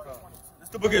 4 and 22. It's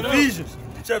the book of Ephesians,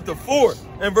 chapter 4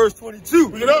 and verse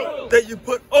 22. That you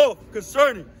put off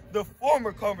concerning the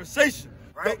former conversation,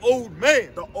 Right. the old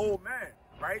man. The old man,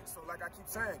 right? So like I keep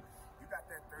saying, you got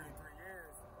that 33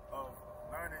 years of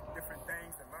learning different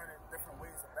things and learning different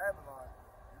ways of Babylon.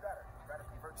 You gotta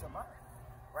convert your mind,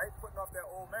 right? Putting off that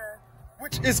old man,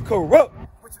 which is corrupt.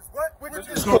 which is what? Which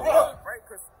is corrupt. right?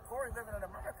 Because Corey living in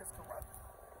America is corrupt.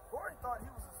 Corey thought he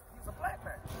was a black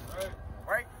man,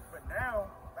 right? But now,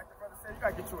 like the brother said, you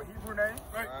gotta get you a Hebrew name,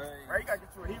 right? You gotta get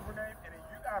you a Hebrew name, and then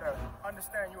you gotta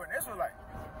understand you're an Israelite.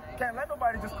 You can't let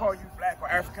nobody just call you black or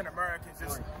African American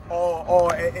just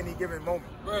all at any given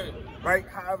moment, right?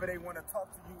 However they want to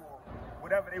talk to you or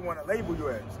whatever they want to label you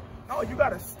as. No, you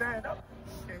gotta stand up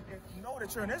and know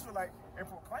that you're an Israelite and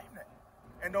proclaim that,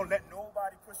 and don't let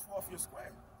nobody push you off your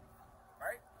square.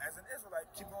 Right? As an Israelite,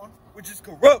 keep going. Which is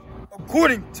corrupt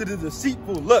according to the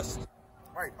deceitful lust.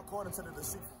 Right, according to the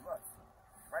deceitful lust.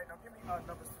 Right, now give me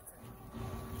Numbers 15.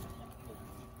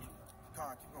 Come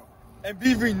on, keep going. And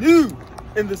be renewed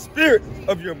in the spirit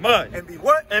of your mind. And be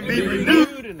what? And be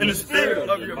renewed in the spirit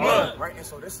of your mind. Right, and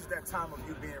so this is that time of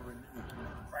you being renewed.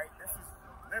 Right, this is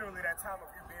literally that time of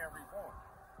you being reborn.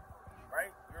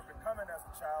 Right, you're becoming as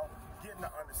a child, getting the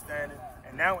understanding,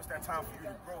 and now it's that time for you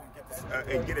to grow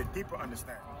and get a deeper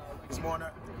understanding. It's more than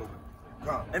that.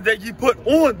 Come. And that you put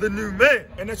on the new man.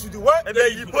 And that you do what? And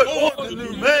that you put on the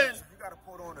new man. You gotta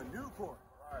put on a new Corey.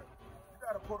 Right. You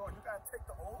gotta take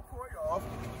the old Corey off,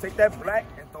 take that black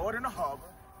and throw it in the harbor,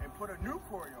 and put a new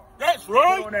Corey on. That's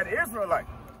right. Put on that Israelite.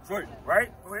 Right.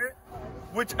 Right? Go ahead.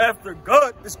 Which after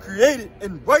God is created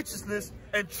in righteousness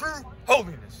and true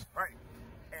holiness. Right.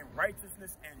 And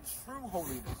righteousness and true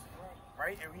holiness.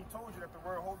 Right? And he told you that the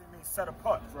word holy means set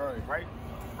apart. Right?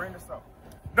 Bring this up.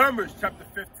 Numbers chapter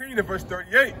 15 and verse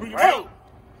 38. Right?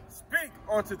 Speak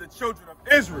unto the children of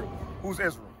Israel. Who's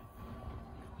Israel?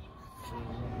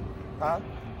 Huh?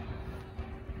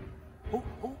 Who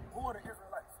are the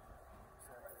Israelites?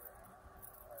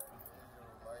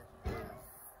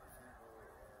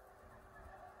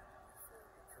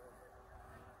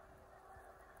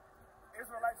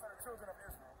 Israelites are the children of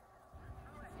Israel.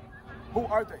 Who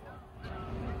are they?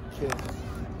 Kids.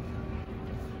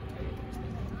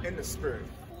 In the spirit.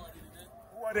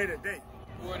 Who are they today?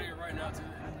 Who are they right now today?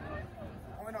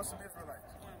 Point out some Israelites.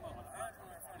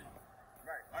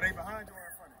 Right. Are they behind you or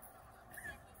in front of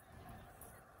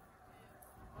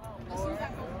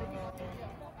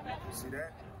you? See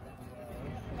that?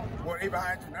 Well, they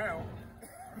behind you now.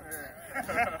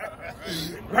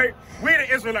 Right? We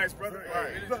the Israelites, brother.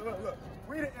 Right. Look.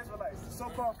 We the Israelites. The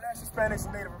so-called Black, Hispanics,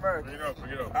 and Native Americans.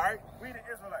 Bring it up. All right? We the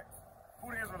Israelites.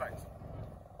 Who the Israelites?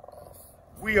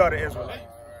 We are the Israelites.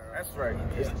 That's right.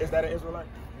 Is that an Israelite?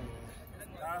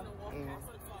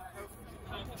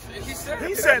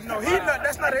 He said no.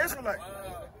 That's not an Israelite.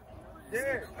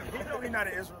 Yeah, he know he's not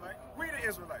an Israelite. We the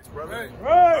Israelites, brother.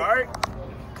 Right. All right.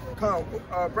 Come,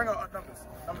 bring up Numbers.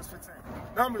 Numbers 15.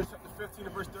 Numbers chapter 15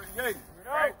 and verse 38.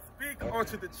 Right? Speak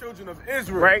unto the children of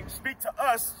Israel. Right. Speak to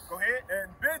us. Go ahead.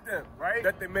 And bid them, Right.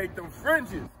 that they make them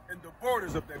fringes in the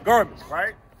borders of their garments.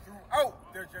 Right.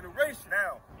 Throughout their generation.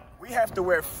 Now, we have to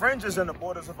wear fringes in the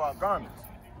borders of our garments.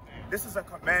 This is a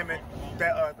commandment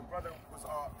that the brother was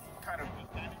kind of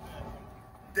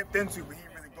dipped into, but he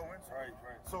didn't really go into. Right.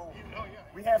 So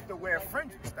we have to wear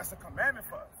fringes. That's a commandment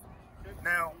for us.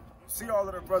 Now, see, all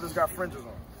of the brothers got fringes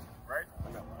on, right?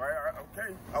 Right.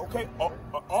 Okay.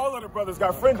 All of the brothers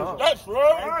got fringes on. That's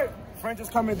right. Fringes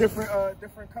come in different colors,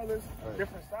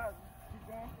 different sizes. Keep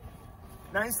going.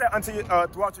 Now he said until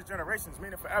throughout your generations,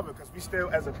 meaning forever, because we still,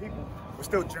 as a people, we're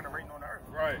still generating on the earth.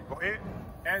 Right. Go ahead.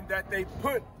 And that they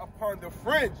put upon the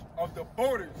fringe of the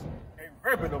borders a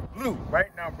ribbon of blue. Right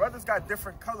now, brothers got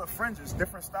different color fringes,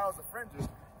 different styles of fringes,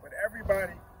 but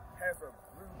everybody has a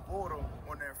blue border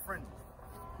on their fringes.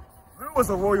 Blue was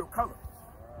a royal color.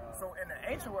 So in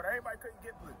the ancient world, everybody couldn't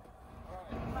get blue.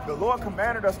 The Lord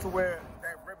commanded us to wear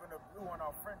that ribbon of blue on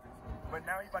our fringes. But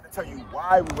now he's about to tell you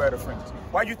why we wear the fringes.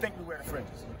 Why do you think we wear the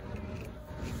fringes?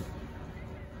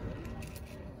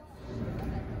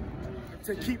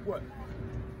 To keep what?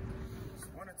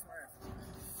 One or two answers.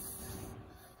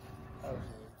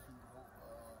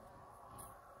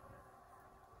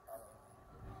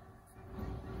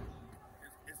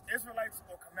 Is Israelites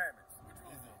or commandments? Which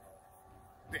one?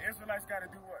 The Israelites got to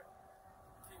do what?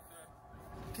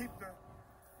 Keep the.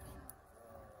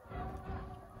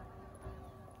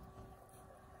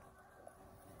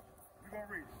 We're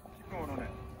gonna read it. Keep going on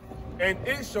that. And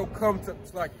it shall come to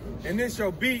and it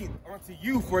shall be unto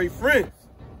you for a fringe,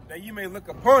 that you may look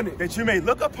upon it, That you may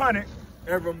look upon it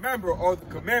and remember all the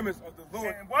commandments of the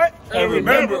Lord. and what? And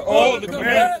remember all the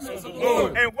commandments of the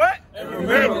Lord. And what? And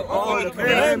remember all the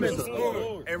commandments of the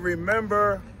Lord. And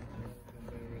remember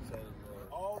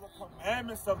all the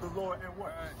commandments of the Lord and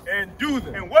what? And do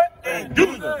them. And what? And do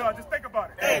them. No, just think about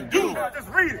it. And do them. No, just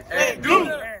read it. And do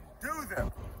them. And do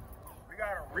them. We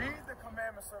got to read the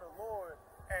commandments of the Lord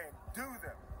and do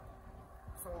them.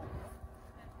 So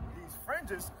these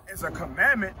fringes is a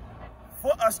commandment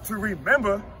for us to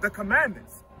remember the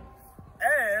commandments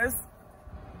as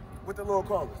what the Lord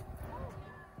calls us.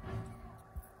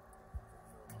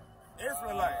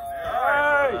 Israelites.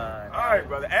 All right,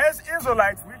 brother. As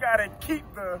Israelites, we got to keep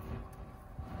the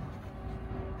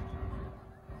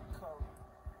commandments.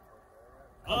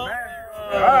 All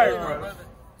right, brother.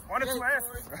 One or two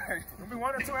answers. It'll be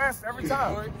one or two answers every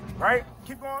time. Right?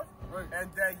 Keep going. And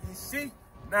that ye seek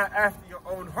not after your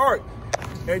own heart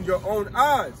and your own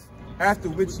eyes, after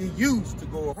which ye used to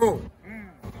go a whoring.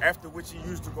 After which he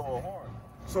used to go a horn.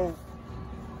 So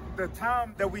the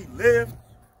time that we lived,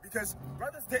 because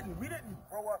we didn't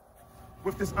grow up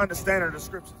with this understanding of the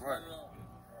scriptures. Right.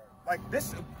 Like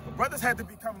this, brothers had to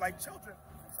become like children,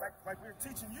 like we were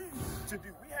teaching you to do.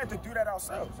 We had to do that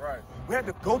ourselves. Right. We had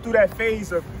to go through that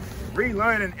phase of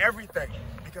relearning everything.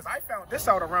 Because I found this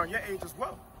out around your age as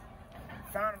well.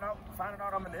 Finding out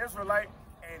I'm an Israelite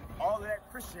and all of that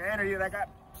Christianity that got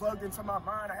plugged into my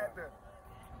mind, I had to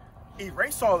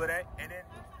erase all of that and then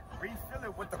refill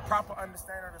it with the proper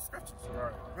understanding of the scriptures.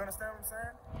 Right. You understand what I'm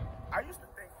saying? I used to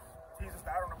think Jesus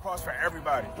died on the cross for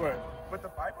everybody. Right. But the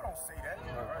Bible don't say that.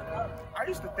 Right. I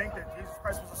used to think that Jesus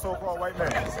Christ was a so-called white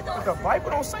man. But the Bible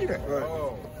don't say that. Right.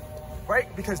 Oh.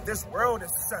 Right? Because this world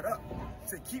is set up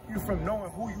to keep you from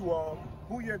knowing who you are,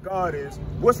 who your God is,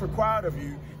 what's required of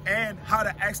you, and how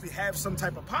to actually have some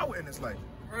type of power in this life.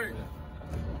 Right.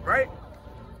 Right?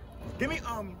 Give me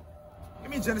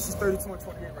Genesis 32 and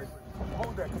 28 right quick.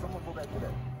 Hold that, because I'm gonna go back to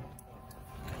that.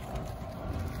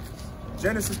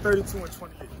 Genesis 32 and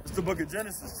 28. It's the book of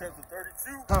Genesis, chapter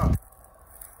 32, Huh?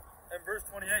 and verse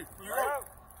 28.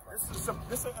 This is something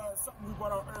we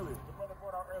brought out earlier. The brother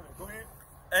brought out earlier. Go ahead.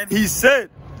 And he said,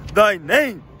 thy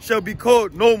name shall be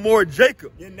called no more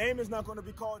Jacob, Your name is not going to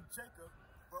be called Jacob,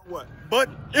 but what? but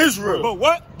Israel. But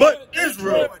what? But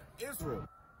Israel. But Israel.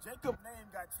 Jacob's name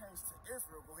got changed to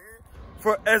Israel. Go ahead.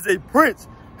 For as a prince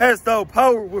hast thou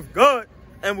power with God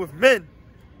and with men,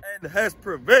 and hast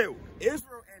prevailed.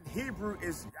 Israel in Hebrew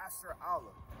is Yasser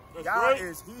Allah. That's Yah right.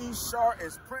 is he, Shar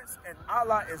is prince, and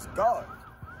Allah is God.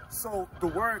 So the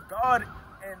word God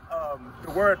and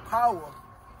the word power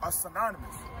are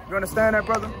synonymous. You understand that,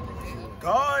 brother?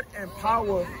 God and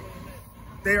power,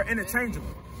 they are interchangeable.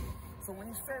 So when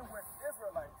you say we're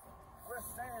Israelites, we're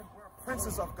saying we're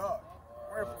princes of God.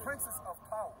 We're princes of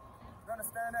power. You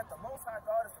understand that? The Most High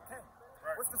God is the king.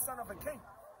 What's the son of a king?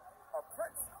 A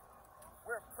prince.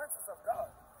 we're princes of God.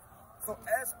 So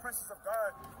as princes of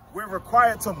God, we're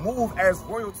required to move as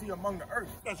royalty among the earth.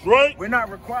 That's right. We're not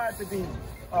required to be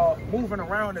moving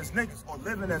around as niggas or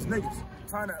living as niggas,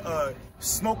 trying to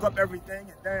smoke up everything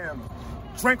and damn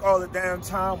drink all the damn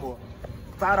time or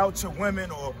fight out your women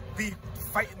or be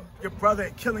fighting your brother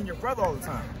and killing your brother all the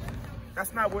time.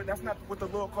 That's not what the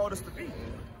Lord called us to be,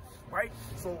 right?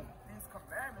 So these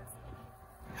commandments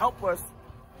help us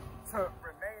to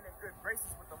remain in good graces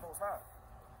with the Most High,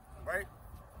 right?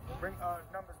 Bring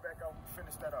Numbers back out and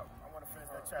finish that up. I want to finish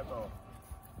that chapter off.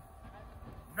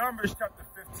 Numbers chapter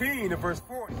 15 and verse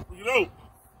 40. You know.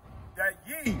 That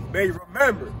ye may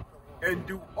remember and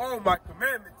do all my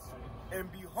commandments and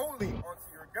be holy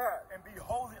unto your God. And be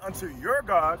holy unto your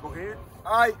God. Go ahead.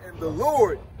 I am the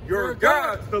Lord your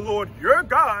God, The Lord your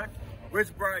God,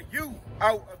 which brought you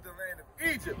out of the land of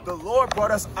Egypt. the Lord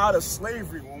brought us out of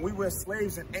slavery. When we were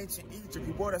slaves in ancient Egypt,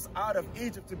 he brought us out of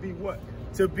Egypt to be what?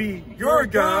 To be Your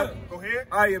God. Go ahead.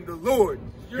 I am the Lord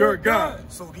your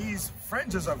God. So these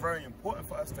fringes are very important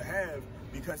for us to have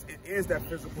because it is that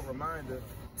physical reminder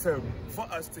for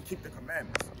us to keep the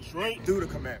commandments. That's right. Do the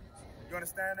commandments. You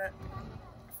understand that?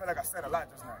 I feel like I said a lot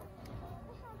just now.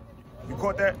 You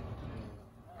caught that?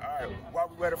 All right. Why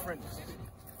we wear the fringes?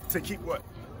 To keep what?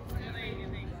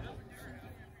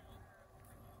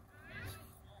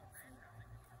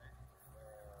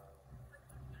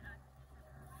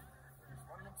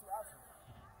 One of them two options.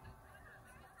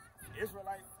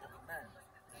 Israelite or commandments.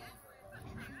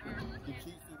 To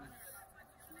keep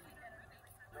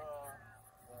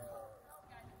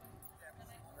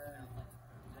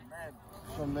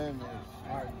commandments,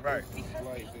 Right. like the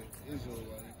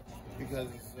Israelite, because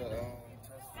it's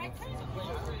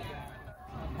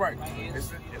Right.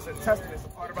 It's a testament. It's a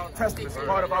part of our testament. It's a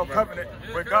part of our covenant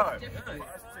with God. For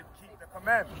us to keep the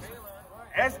commandments.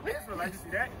 As Israelites, see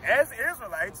that? As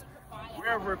Israelites,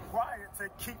 we're required to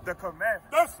keep the commandments.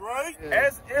 That's right.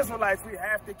 As Israelites, we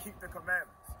have to keep the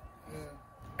commandments.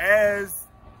 As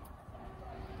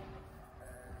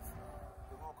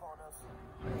the Lord called us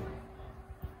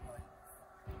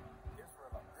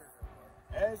Israelites.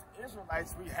 As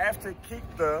Israelites, we have to keep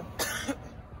the commandments.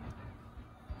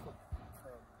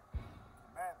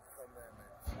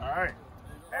 All right.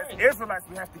 As Israelites,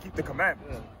 we have to keep the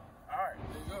commandments. All right.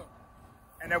 There you go.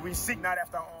 And that we seek not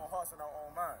after our own hearts and our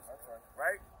own minds.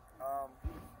 Right?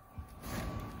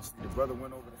 See, the brother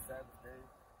went over the Sabbath day.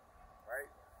 Right?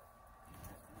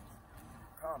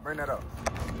 Come on, bring that up.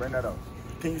 Bring that up.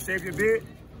 Can you shave your beard?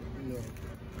 No.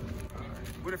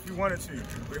 What if you wanted to?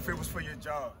 What if it was for your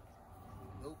job?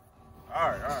 Nope. All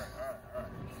right.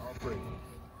 All praise.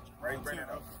 Right, bring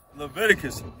that up.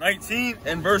 Leviticus 19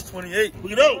 and verse 28.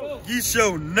 You know. Ye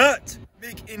shall not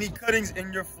make any cuttings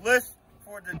in your flesh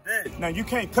for the dead. Now, you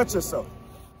can't cut yourself.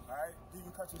 All right? Do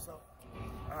you cut yourself?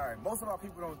 All right. Most of our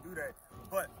people don't do that.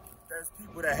 But there's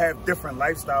people that have different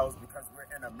lifestyles because we're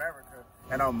in America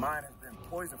and our mind has been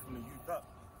poisoned from the youth up.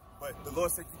 But the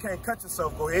Lord said, you can't cut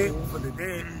yourself. Go ahead for the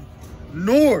dead.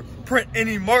 Nor print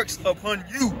any marks upon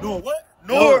you. Nor what?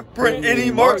 Nor print any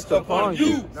marks upon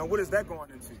you. Now, what is that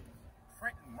going into?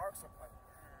 Printing marks upon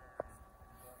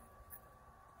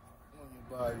On your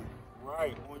body. you.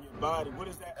 Right, on your body. What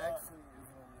is that? Actually, is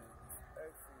on your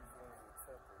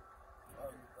temple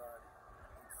of your body.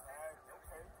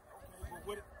 Okay.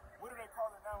 Well, what do they call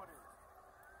it nowadays?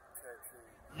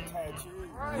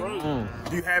 Tattoo.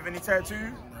 Do you have any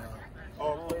tattoos?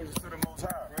 All praises to the Most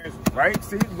High. Right?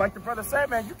 See, like the brother said,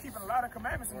 man, you keeping a lot of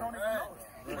commandments and don't even know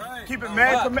it. Right. Keeping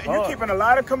you keeping a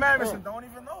lot of commandments and don't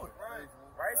even know it.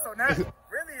 Right? So now,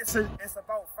 really, it's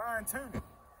about fine tuning.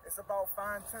 It's about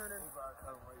fine tuning.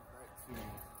 You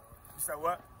said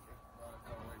what?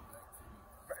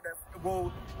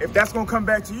 Well, if that's gonna come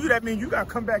back to you, that means you gotta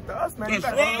come back to us, man. You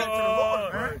gotta come back to the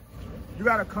Lord, man. You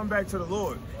gotta come back to the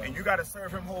Lord, and you gotta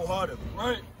serve Him wholeheartedly.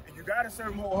 Right. And you gotta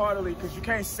serve Him wholeheartedly because you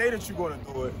can't say that you're gonna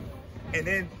do it and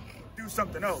then do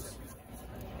something else.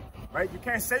 Right? You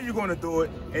can't say you're gonna do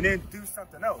it and then do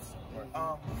something else.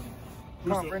 Come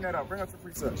on, bring that up. Bring up the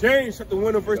precept. James chapter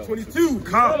 1 and verse 22.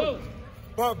 Come.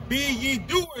 But be ye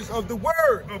doers of the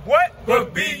word. But what?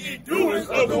 But be ye doers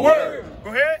of the word.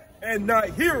 Go ahead. And not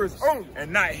hearers only.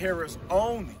 And not hearers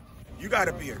only. You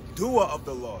gotta be a doer of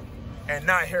the law and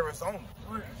not hearers only.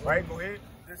 Right? Go ahead.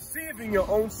 Deceiving your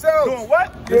own self. Doing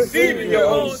what? Deceiving your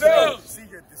own self. See,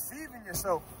 you're deceiving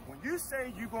yourself. When you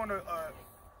say you're going to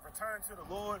return to the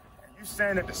Lord and you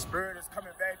saying that the Spirit is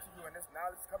coming back to you and this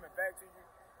knowledge is coming back to you,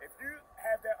 if you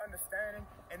have that understanding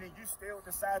and then you still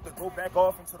decide to go back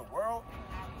off into the world,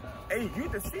 hey, you're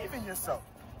deceiving yourself.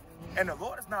 And the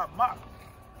Lord is not mocked.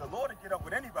 The Lord will get up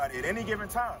with anybody at any given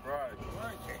time. Right.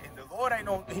 And the Lord Lord ain't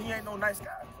no nice guy.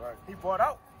 Right. He brought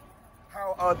out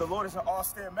how the Lord is an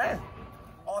austere man.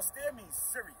 Austere means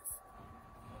serious.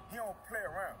 He don't play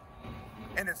around.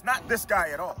 And it's not this guy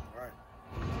at all. Right.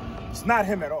 It's not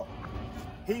him at all.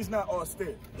 He's not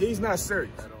austere. He's not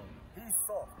serious at all. He's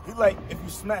soft. He like, if you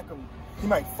smack him, he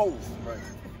might fold. Right.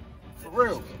 For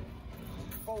real.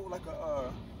 Fold like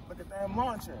a damn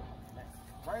lawn chair.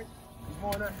 Right? He's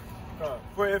more than that.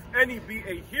 For if any be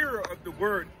a hearer of the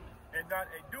word and not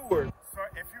a doer. So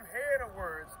if you hear the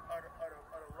words of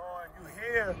the law and you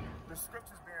hear the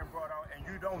scriptures being brought out and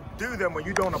you don't do them or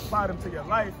you don't apply them to your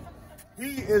life,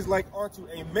 he is like unto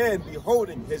a man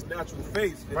beholding his natural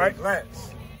face in a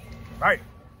glass. Right.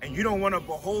 And you don't want to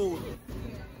behold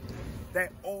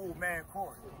that old man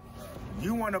Corey.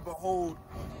 You want to behold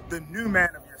the new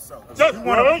man of yourself. That's you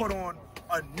want right. to put on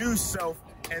a new self,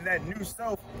 and that new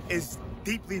self is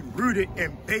deeply rooted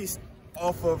and based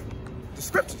off of the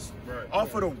scriptures,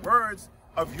 off of the words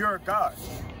of your God,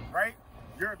 right?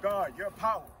 Your God, your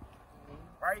power,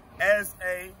 right? As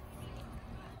an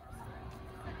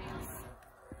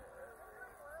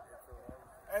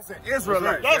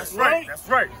Israelite. That's right. That's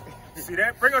right. See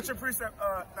that? Bring out your precept,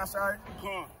 Nasai.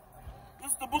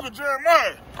 This is the book of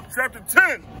Jeremiah, chapter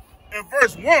 10, and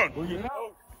verse 1. Well, you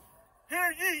know.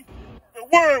 Hear ye the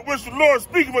word which the Lord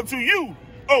speaketh unto you,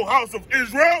 O house of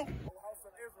Israel. Oh, house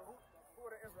of Israel. Who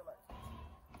are the Israelites?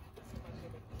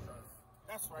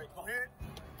 That's right. Go ahead.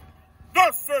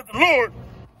 Thus said the Lord,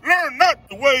 learn not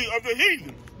the way of the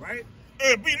heathen, Right?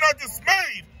 and be not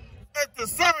dismayed at the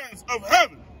signs of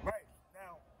heaven. Right.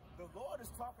 Now, the Lord is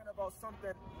talking about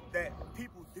something that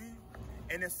people do,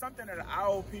 and it's something that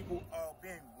our people are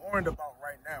being warned about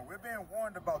right now. We're being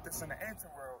warned about this in the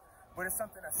ancient world, but it's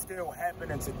something that's still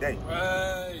happening today.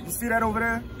 Right. You see that over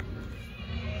there?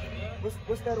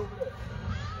 What's that over there?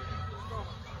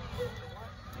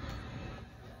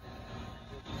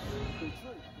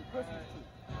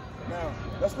 Now,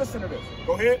 let's listen to this.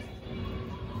 Go ahead.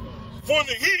 For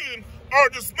the heathen are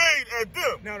dismayed at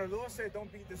them. Now, the Lord said,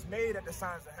 don't be dismayed at the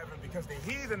signs of heaven, because the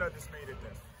heathen are dismayed at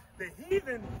them. The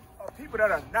heathen are people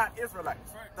that are not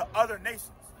Israelites, the other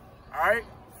nations. All right?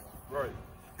 Right.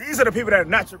 These are the people that are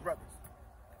not your brothers.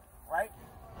 Right?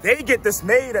 They get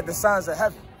dismayed at the signs of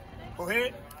heaven. Go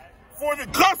ahead. For the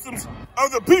customs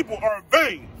of the people are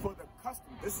vain. For the custom.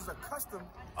 This is a custom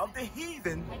of the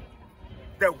heathen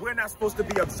that we're not supposed to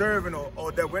be observing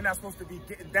or that we're not supposed to be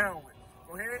getting down with.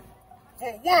 Go ahead.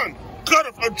 For one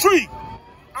cutteth a tree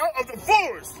out of the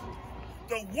forest,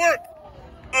 the work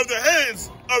of the hands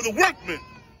of the workmen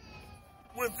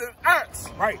with an axe.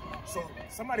 Right. So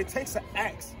somebody takes an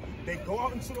axe, they go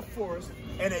out into the forest,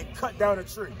 and they cut down a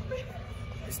tree.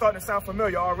 It's starting to sound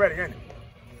familiar already, ain't it?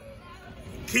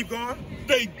 Keep going.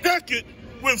 They deck it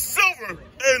with silver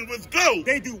and with gold.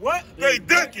 They do what? They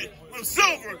deck it with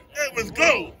silver and with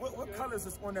gold. What colors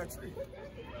is on that tree?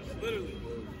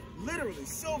 Literally,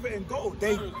 silver and gold.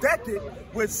 They decked it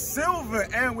with silver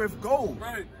and with gold.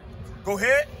 Right. Go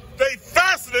ahead. They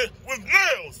fasten it with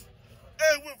nails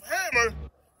and with hammer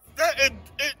that it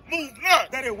move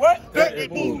not. That it what? That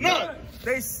it move not.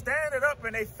 They stand it up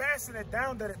and they fasten it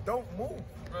down that it don't move.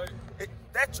 Right.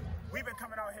 We've been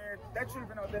coming out here. That tree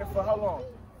been out there for how long?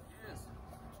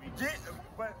 Years.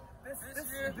 But this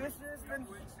year's been,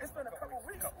 it's been a couple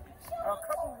weeks.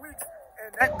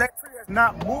 And that tree has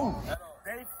not moved.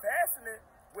 They fasten it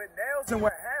with nails and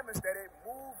with hammers that it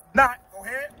moves not. Go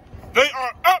ahead. They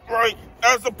are upright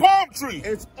as a palm tree,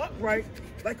 It's upright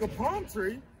like a palm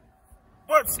tree,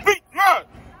 but speak not.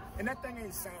 and that thing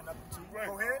ain't saying nothing to you. Right.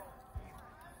 Go ahead.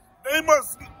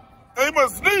 They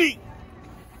must need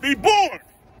be born.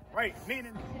 Right,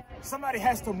 meaning somebody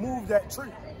has to move that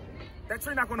tree. That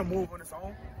tree not going to move on its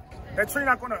own. That tree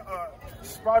not going to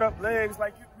sprout up legs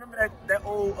like you remember that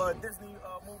old Disney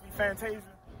movie Fantasia.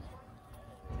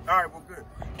 All right, well, good.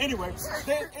 Anyway,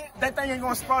 that thing ain't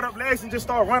going to sprout up legs and just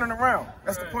start running around.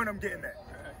 That's the point I'm getting at.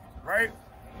 Right?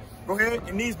 Go ahead.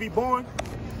 It needs to be born.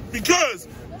 Because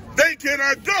they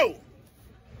cannot go.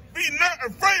 Be not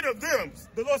afraid of them.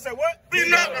 The Lord said what? Be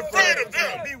not afraid of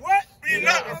them. Be what? Be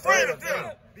not afraid of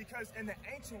them. Because in the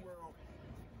ancient world,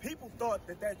 people thought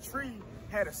that tree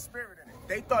had a spirit in it.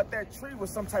 They thought that tree was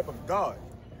some type of god.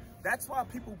 That's why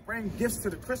people bring gifts to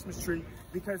the Christmas tree,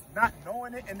 because not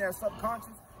knowing it in their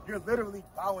subconscious, you're literally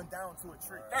bowing down to a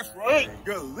tree. That's right.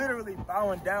 You're literally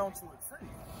bowing down to a tree.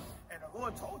 And the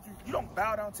Lord told you, you don't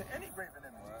bow down to any graven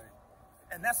image.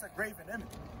 And that's a graven image.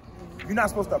 You're not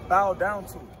supposed to bow down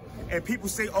to it. And people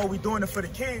say, oh, we're doing it for the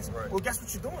kids. Well, guess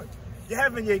what you're doing? You're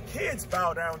having your kids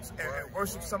bow down and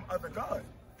worship some other god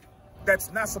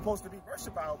that's not supposed to be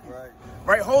worshipped by our people.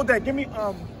 Right? Hold that. Give me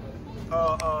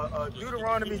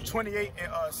Deuteronomy 28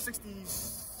 and 60,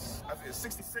 I think it's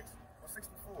 66 or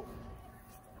 64.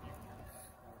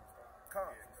 Come.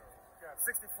 Yeah,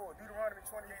 64. Deuteronomy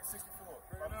 28 and 64.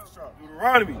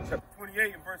 Deuteronomy chapter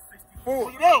 28 and verse 64.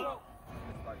 Bring it out.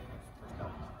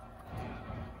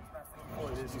 Oh,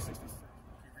 it is 66.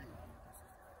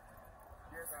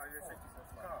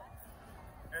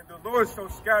 And the Lord shall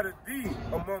scatter thee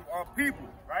among our people,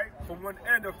 Right? from one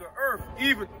end of the earth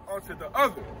even unto the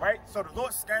other. Right? So the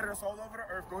Lord scattered us all over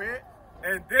the earth. Go ahead.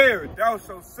 And there thou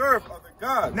shalt serve other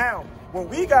gods. Now, when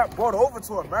we got brought over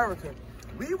to America,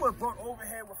 we were brought over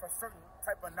here with a certain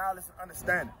type of knowledge and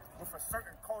understanding, with a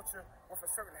certain culture, with a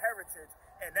certain heritage,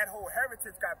 and that whole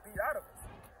heritage got beat out of us,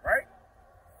 right?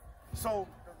 So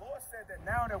the Lord said that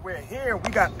now that we're here, we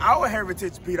got our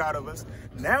heritage beat out of us.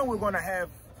 Now we're going to have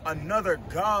another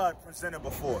God presented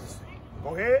before us.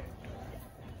 Go ahead.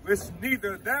 Which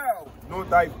neither thou nor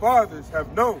thy fathers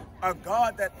have known. A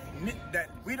God that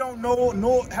we don't know,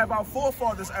 nor have our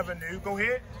forefathers ever knew. Go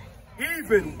ahead.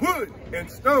 Even wood and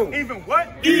stone. Even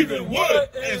what? Even wood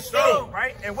and stone.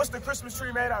 Right? And what's the Christmas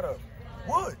tree made out of?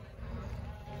 Wood.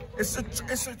 It's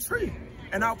a tree.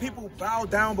 And our people bow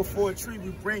down before a tree. We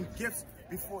bring gifts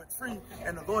before a tree.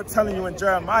 And the Lord telling you in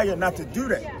Jeremiah not to do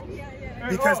that.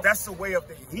 Because that's the way of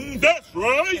the heathen. That's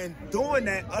right. And doing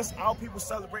that, our people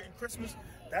celebrating Christmas,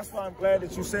 that's why I'm glad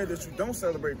that you said that you don't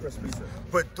celebrate Christmas.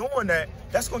 But doing that,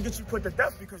 that's going to get you put to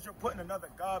death because you're putting another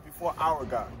God before our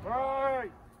God. Right.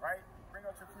 Right? Bring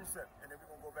out your precept, and then we're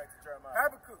going to go back to Jeremiah.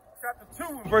 Habakkuk chapter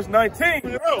 2 and verse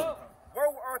 19. Oh.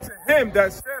 Woe unto him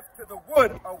that saith to the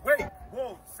wood, awake.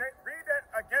 Whoa, read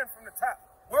that again from the top.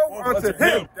 Woe unto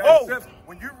him that Woe. saith.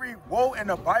 When you read woe in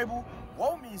the Bible,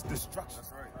 woe means destruction.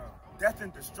 That's right. Death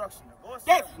and destruction. The Lord said,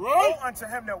 That's right. woe unto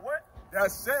him that what? That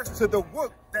says to the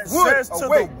wood, That wood says to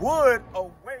awake. the wood,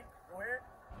 awake. Go ahead.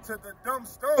 To the dumb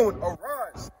stone,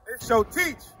 arise. It shall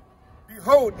teach.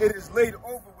 Behold, it is laid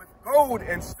over with gold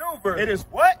and silver. It is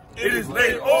what? It is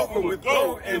laid over with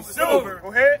gold and silver.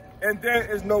 Go ahead. And there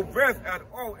is no breath at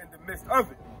all in the midst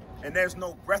of it. And there's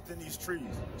no breath in these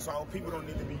trees. So our people don't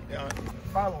need to be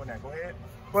following that. Go ahead.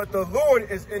 But the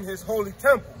Lord is in his holy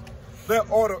temple.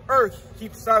 Let all the earth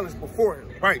keep silence before him.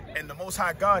 Right. And the Most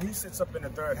High God, he sits up in the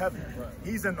third heaven. Right.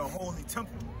 He's in the holy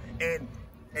temple. And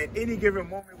at any given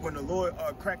moment when the Lord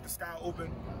cracked the sky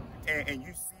open and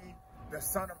you see the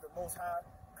Son of the Most High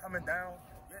coming down,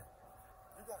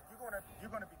 you're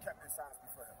gonna be kept in silence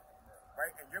before him.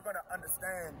 Right? And you're gonna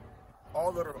understand all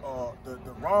of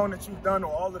the wrong that you've done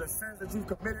or all of the sins that you've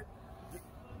committed.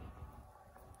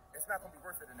 It's not gonna be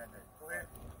worth it in that day. Go ahead.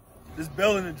 This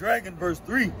Bel and the Dragon, verse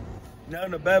 3. Now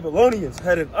the Babylonians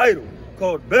had an idol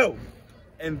called Bel,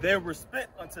 and there were spent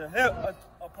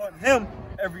upon him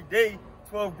every day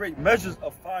 12 great measures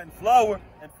of fine flour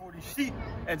and 40 sheep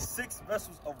and 6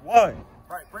 vessels of wine.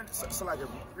 Right, Brandon, so like,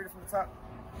 read it from the top.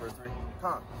 Verse 3.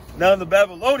 Come. Now the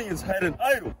Babylonians had an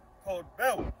idol called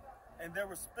Bel, and there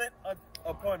were spent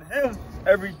upon him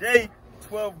every day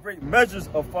 12 great measures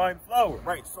of fine flour.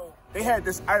 Right, so they had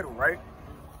this idol, right?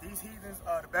 These heathens,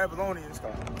 the Babylonians,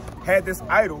 had this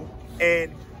idol,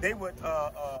 and they would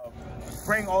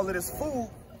bring all of this food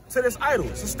to this idol.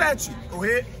 It's a statue. Go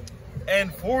ahead.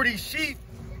 And 40 sheep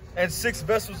and 6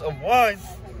 vessels of wine,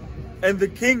 and the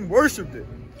king worshipped it.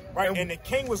 Right, and the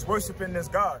king was worshiping this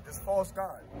god, this false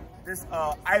god, this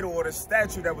idol or the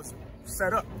statue that was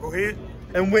set up. Go ahead.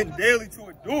 And went daily to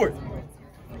adore it.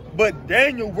 But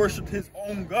Daniel worshipped his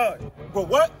own God. But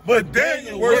what? But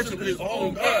Daniel worshiped his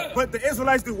own God. But the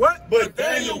Israelites do what? But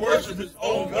Daniel worshiped his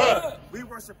own God. We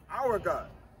worship our God.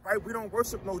 Right? We don't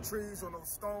worship no trees or no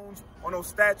stones or no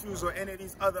statues or any of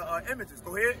these other images.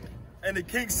 Go ahead. And the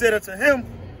king said unto him,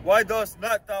 Why dost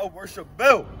not thou worship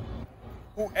Bel?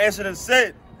 Who answered and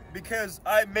said, Because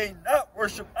I may not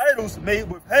worship idols made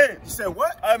with hands. He said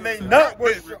what? I may not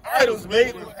worship idols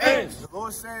made with hands. The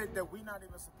Lord said that we're not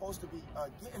even supposed to be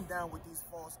getting down with these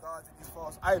false gods and these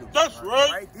false idols. That's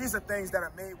right. These are things that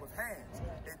are made with hands.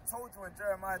 It told you in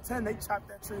Jeremiah 10, they chopped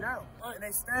that tree down and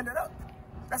they stand it up.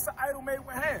 That's an idol made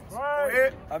with hands. Right. Go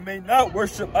ahead. I may not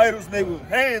worship idols made with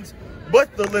hands,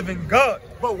 but the living God.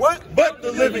 But what? But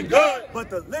the living God. But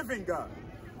the living God.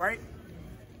 Right?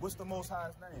 What's the Most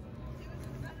High's name?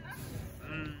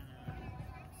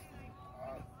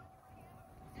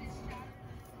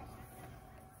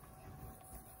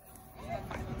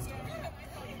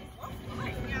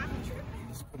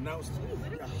 Pronounced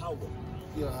Yahweh.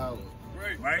 Yahweh.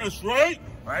 Right? That's right.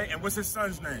 Right? And what's his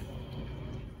son's name?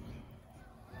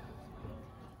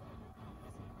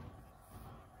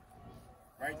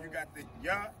 Right? You got the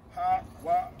Yahweh.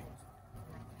 Yahweh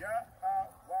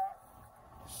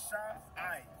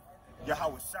Shai.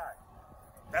 Yahweh Shai.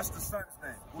 That's the Son's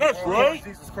name. That's right.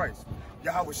 Jesus Christ.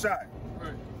 Yahweh Shai.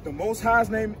 Right. The Most High's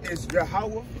name is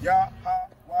Yahweh. Yahweh.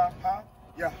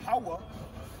 Yahweh.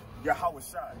 Yahweh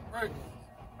Shai. Right.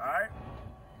 All right?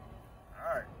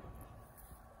 All right.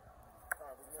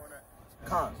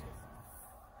 Cons.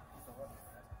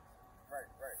 Right.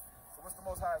 So what's the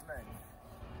Most High's name?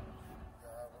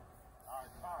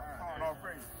 Con, all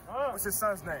praise. What's his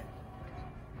son's name?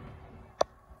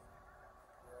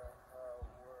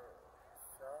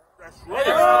 That's right.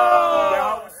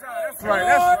 Yahweh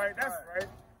Shai.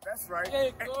 That's right.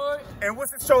 Hey, good. And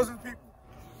what's his chosen people?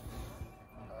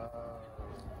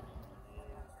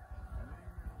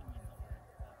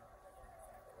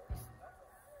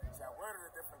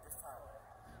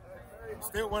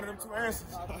 Still one of them two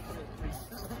answers.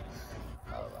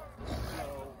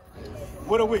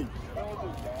 What are we?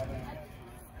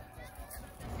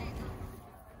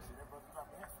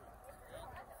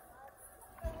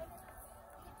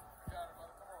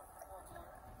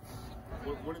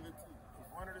 One of the two.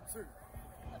 One of the two.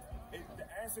 The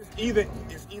answer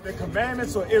is either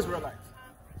commandments or Israelites.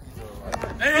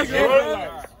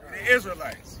 Israelites. The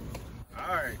Israelites.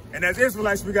 All right. And as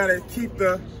Israelites, we gotta keep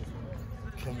the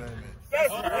Commandment.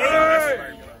 That's All right.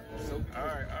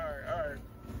 right.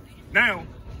 Now,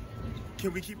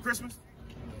 can we keep Christmas?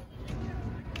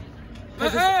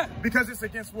 Because it's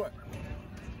against what?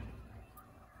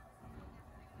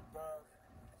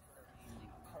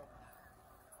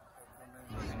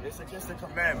 It's against the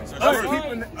commandments.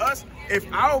 If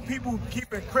our people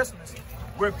keeping Christmas,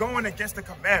 we're going against the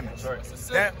commandments.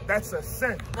 That's a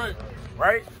sin.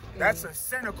 Right? That's a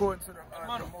sin according to the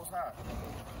Most High.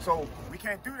 So we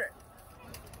can't do that.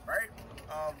 Right?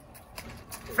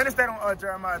 Finish that on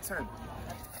Jeremiah 10.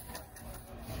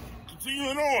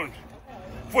 Continuing on.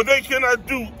 For they cannot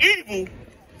do evil,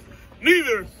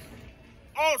 neither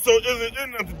also is it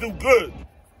in them to do good.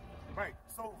 Right.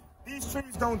 So these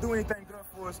trees don't do anything good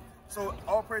for us. So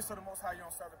all praise to the Most High, you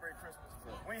don't celebrate Christmas.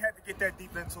 We ain't had to get that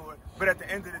deep into it. But at the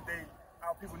end of the day,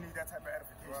 our people need that type of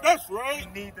edification. That's right.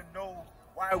 We need to know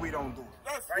why we don't do it.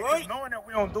 That's right. right. Knowing that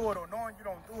we don't do it or knowing you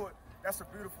don't do it, that's a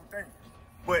beautiful thing.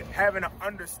 But having an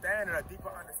understanding, a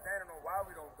deeper understanding on why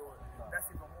we don't do it, that's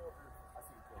even more beautiful. I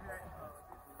see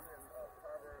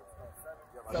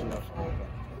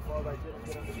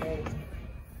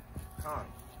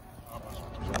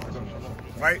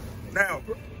Right now,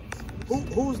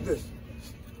 who's this?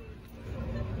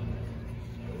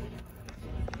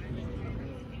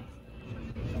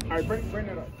 All right, bring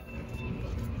that up.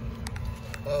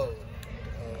 Oh.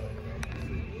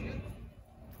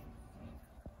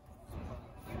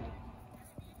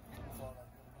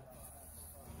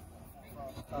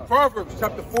 Proverbs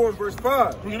chapter 4 and verse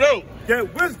 5. You know.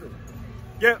 Get wisdom,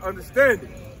 get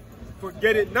understanding,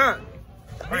 forget it not.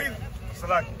 Right.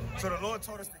 So the Lord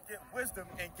told us to get wisdom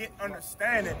and get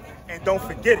understanding and don't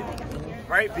forget it.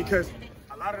 Right? Because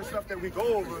a lot of the stuff that we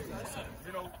go over,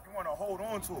 you want to hold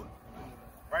on to it.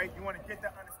 Right? You want to get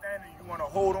that understanding, you want to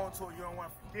hold on to it, you don't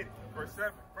want to forget it.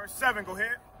 Verse 7, go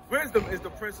ahead. Wisdom is the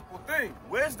principal thing.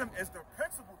 Wisdom is the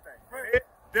principal thing. Right.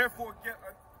 Therefore,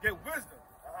 get wisdom.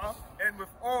 And with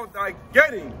all thy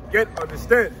getting, get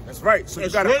understanding. That's right. So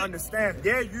That's you got to right. understand.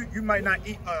 Yeah, you might not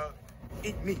eat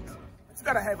meat, but you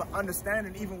got to have an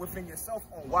understanding even within yourself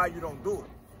on why you don't do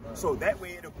it. So that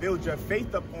way it'll build your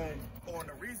faith up on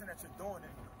the reason that you're doing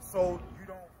it, so you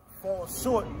don't fall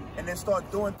short and then start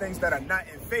doing things that are not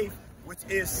in faith, which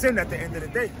is sin at the end of the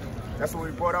day. That's what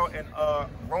we brought out in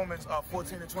Romans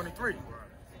 14 and 23.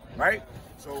 Right?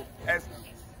 So as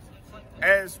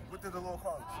what did the Lord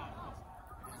call us?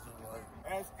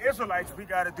 As Israelites, we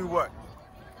got to do what?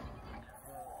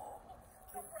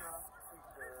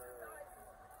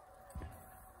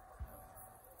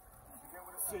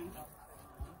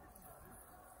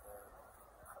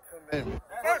 Commandment.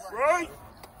 That's right.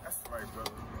 That's right,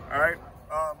 brother. All right.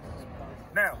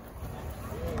 Now,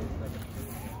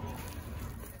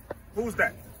 who's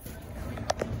that?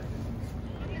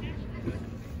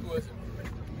 Who is it?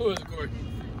 Who is it,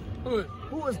 Corey?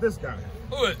 Who is this guy?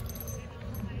 Who is it?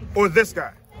 Or this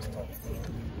guy?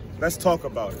 Let's talk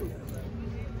about it.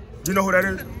 You know who that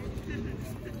is?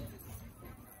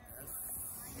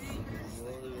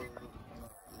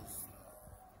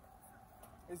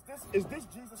 Is this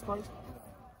Jesus Christ?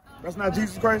 That's not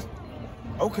Jesus Christ?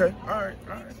 Okay, all right.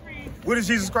 What does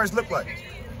Jesus Christ look like?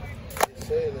 It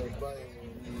said in the Bible,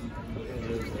 it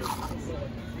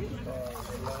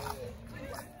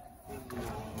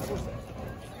was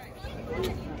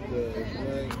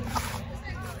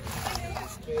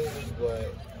his skin is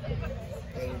black,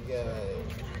 and he got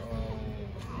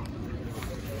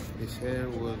his hair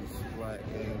was black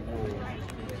and wool.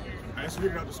 Let's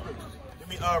read it out the scriptures. Give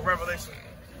me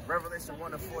Revelation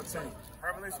 1 and 14.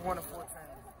 Revelation 1 and 14.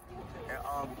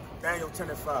 And Daniel 10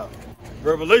 and 5.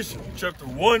 Revelation chapter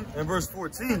 1 and verse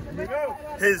 14. Here we go.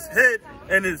 His head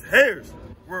and his hairs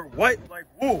were white like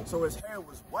wool. So his hair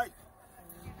was white.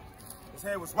 His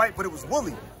hair was white, but it was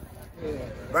woolly.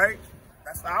 Right?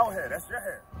 That's our hair. That's your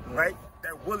hair. Right?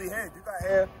 That woolly hair. You got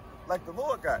hair like the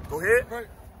Lord got. Go ahead. Right.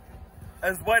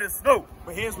 As white as snow.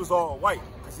 But his was all white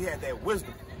because he had that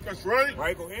wisdom. That's right.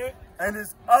 Right? Go ahead. And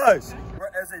his eyes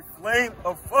were as a flame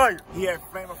of fire. He had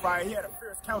flame of fire. He had a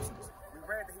fierce countenance. We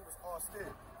read that he was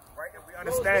austere. Right? And we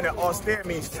understand that austere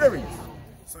means furious.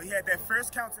 So he had that fierce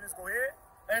countenance. Go ahead.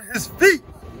 And his feet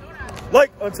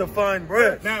like unto fine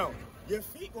brass. Now, your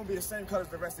feet gonna be the same color as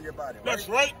the rest of your body. Right? That's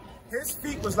right. His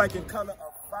feet was like in color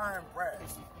of fine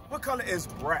brass. What color is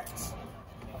brass?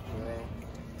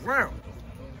 Brown.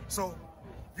 So,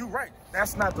 you're right.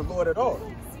 That's not the Lord at all.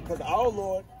 Because our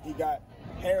Lord, he got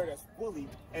hair that's woolly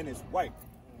and it's white.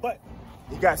 But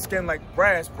he got skin like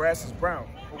brass. Brass is brown.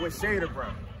 But what shade of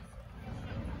brown?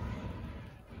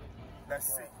 Let's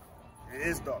see. It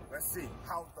is dark. Let's see.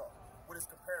 How dark? What is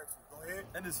compared to? Go ahead.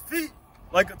 And his feet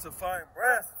like unto fine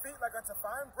brass. Feet like unto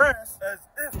fine brass. As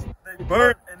if they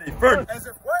burn in a furnace. As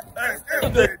if what? As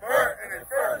if they burn in a You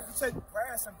furnace. take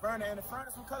brass and burn it in the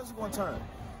furnace, what colors are going to turn?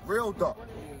 Real dark.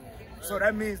 So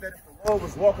that means that if the Lord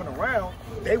was walking around,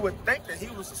 they would think that he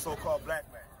was a so-called black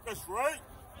man. That's right.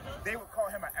 They would call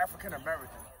him an African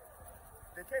American.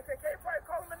 The KKK probably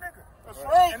call him a nigga. That's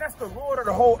right. And that's the Lord of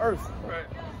the whole earth. Right.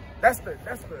 That's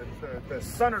the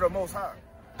Son of the Most High,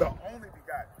 the only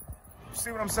begotten. You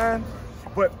see what I'm saying?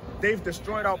 But they've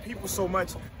destroyed our people so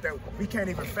much that we can't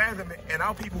even fathom it. And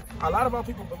our people, a lot of our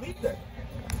people believe that.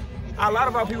 A lot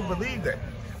of our people believe that.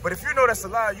 But if you know that's a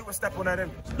lie, you would step on that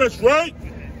image. That's right.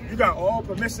 You got all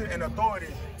permission and authority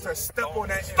to step on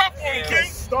that image. Stop on it,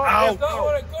 King. Start Stop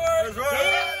on it, That's Corey.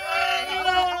 right.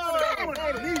 I want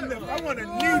a knee lift. I want a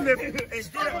knee lift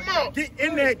and get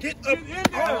in there, get up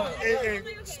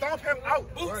and stomp him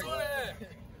out. Boots on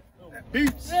that.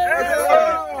 Beats.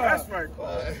 That's right. All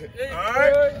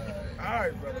right. All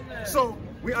right, brother. So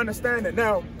we understand that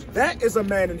now. That is a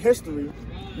man in history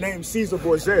named Caesar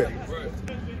Borgia.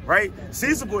 Right?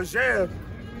 Caesar Borgia,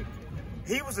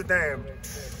 he was a damn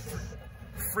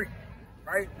freak,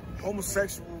 right?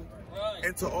 Homosexual, Right.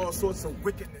 into all sorts of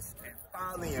wickedness and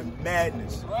folly and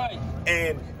madness. Right.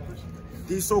 And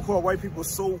these so-called white people were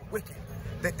so wicked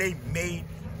that they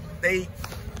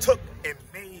took and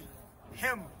made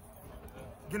him,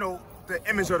 you know, the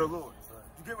image of the Lord.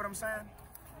 You get what I'm saying?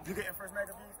 You get in First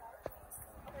Maccabees?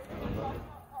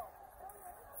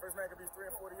 First Maccabees 3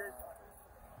 and 48?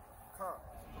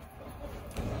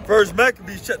 Come. First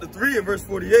Maccabees chapter 3 and verse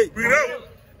 48. Read out.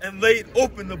 And laid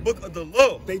open the book of the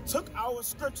law. They took our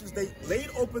scriptures, they laid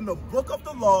open the book of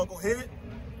the law. Go ahead.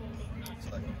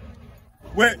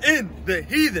 Wherein the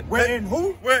heathen. Wherein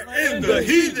who? Wherein the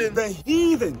heathen. The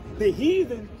heathen. The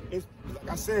heathen is, like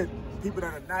I said, people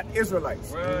that are not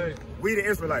Israelites. Right. We the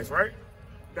Israelites, right?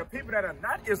 The people that are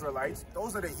not Israelites,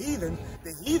 those are the heathen.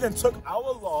 The heathen took our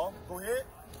law. Go ahead.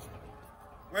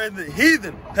 Wherein the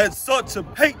heathen had sought to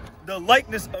paint the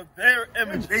likeness of their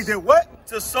images. They did what?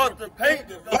 To sought to paint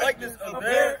the likeness of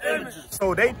their images.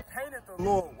 So they painted the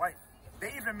Lord white.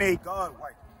 They even made God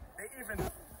white. They even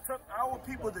took our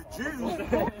people, the Jews,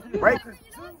 right? Because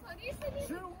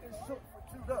Jew is short for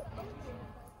chewed up.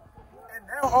 And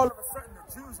now all of a sudden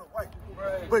the Jews are white.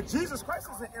 Right. But Jesus Christ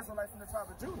is an Israelite from the tribe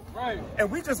of Judah. Right. And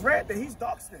we just read that he's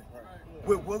dark-skinned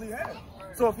with woolly hair.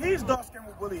 So if he's dark-skinned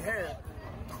with woolly hair,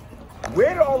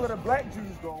 where did all of the black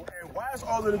Jews go, and why is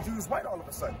all of the Jews white all of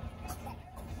a sudden?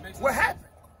 What happened?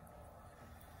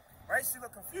 Right? She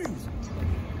looked confused.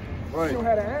 Right. She don't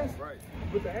have the answer. Right.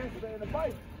 But the answer there in the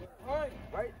Bible. Right.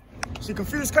 Right? She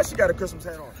confused because she got a Christmas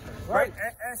hat on. Right?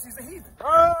 And she's a heathen.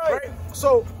 Right.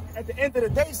 So at the end of the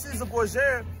day, Caesar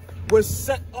Borgia was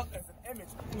set up as an image.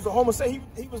 He was a homosexual.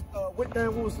 He was with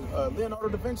them. What was it? Leonardo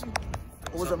da Vinci?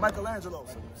 Or was it Michelangelo?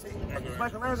 See,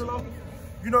 Michelangelo.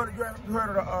 You know, you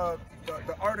heard of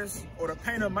the artist or the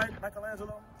painter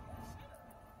Michelangelo?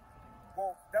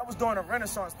 Well, that was during the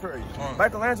Renaissance period.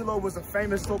 Michelangelo was a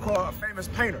famous, so-called famous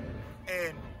painter,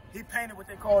 and he painted what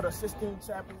they called a Sistine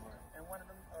Chapel in one of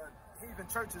them heathen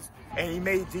churches, and he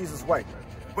made Jesus white.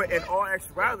 But in all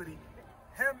actuality,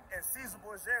 him and Caesar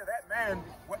Borgia, that man,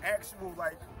 were actual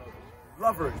like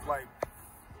lovers, like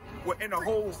were in a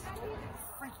whole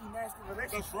freaky, nasty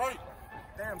relationship. That's right.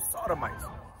 Damn sodomites.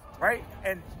 Right?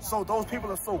 And so those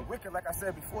people are so wicked, like I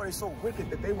said before, they're so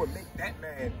wicked that they would make that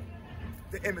man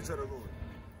the image of the Lord.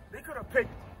 They could have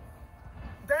picked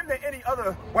damn near any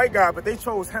other white guy, but they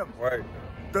chose him. Right.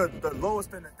 the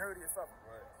lowest and the dirtiest of them.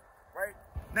 Right?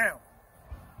 Now,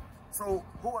 so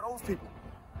who are those people?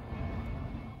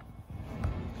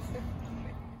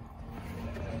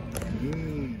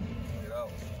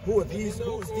 Who are these?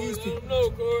 Who is these Let people? him know,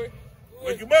 Corey.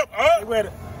 Wake him up, huh? They wear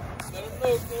the, Let him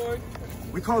know, Corey.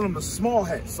 we call them the small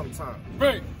hats sometimes.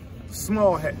 Right. The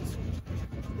small hats.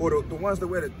 Or the ones that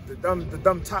wear the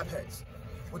dumb top hats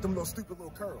with them little stupid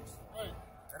little curls. Right.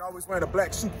 And always wearing a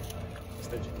black suit.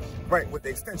 Right, with the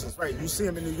extensions, right. You see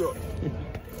them in New York.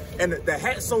 And the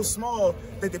hat's so small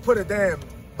that they put a damn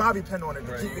bobby pin on it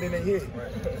to keep it in their head.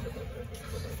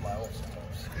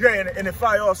 Yeah, and it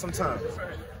fly off sometimes.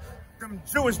 Them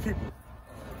Jewish people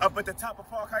up at the top of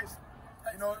Park Heights.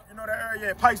 You know that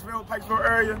area, Pikesville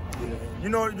area. You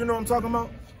know what I'm talking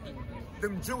about?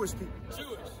 Them Jewish people.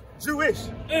 Jewish.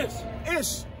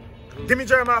 Ish. Give me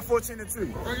Jeremiah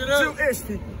 14:2. Bring it up. Jewish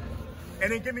people.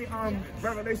 And then give me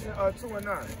Revelation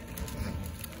 2:9.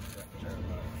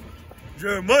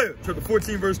 Jeremiah chapter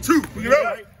 14 verse 2.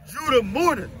 Right. Judah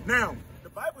mourning. Now, the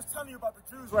Bible's telling you about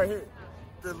the Jews right here.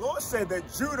 The Lord said that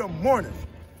Judah mourning.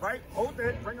 Right? Hold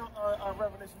that. Bring out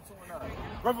Revelation 2:9.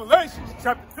 Revelation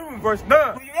chapter 2 and verse 9.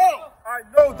 I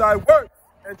know thy works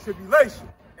and tribulation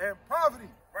and poverty.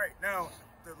 Right. Now,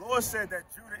 the Lord said that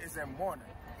Judah is in mourning.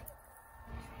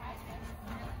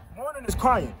 Mourning is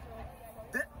crying.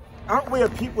 Aren't we a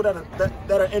people that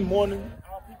are in mourning?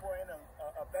 Our people are in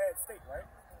a bad state, right?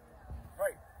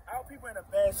 Right. Our people are in a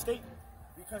bad state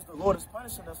because the Lord is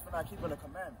punishing us for not keeping the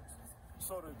commandments.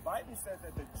 So the Bible says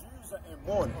that the Jews are in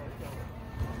mourning.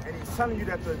 And he's telling you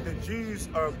that the Jews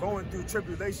are going through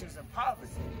tribulations and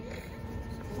poverty.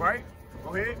 Right?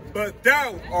 Go ahead. But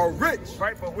thou art rich.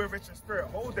 Right? But we're rich in spirit.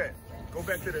 Hold that. Go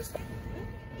back to this.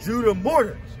 Judah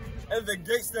mourning, and the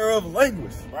gates thereof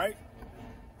languish. Right?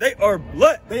 They are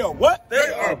black. They are what?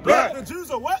 They are black. The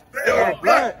Jews are what? They are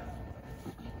black.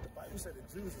 The Bible said the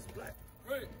Jews is black.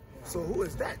 Right. So who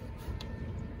is that?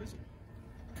 Wake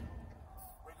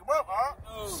him up,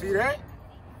 huh? See that?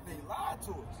 They lied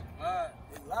to us. Right.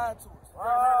 They lied to us.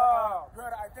 Wow. You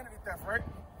heard of identity theft, right?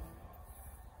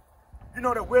 You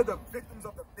know that we're the victims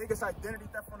of the biggest identity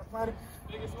theft on the planet?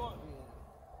 Biggest one.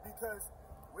 Because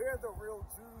we're the real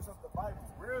Jews of the Bible.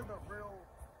 We're the real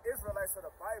Israelites of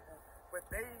the Bible, but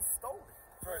they stole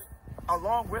it. Right.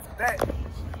 Along with that,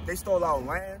 they stole our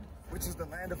land, which is the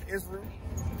land of Israel.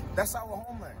 That's our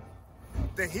homeland.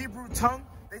 The Hebrew tongue,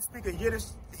 they speak a Yiddish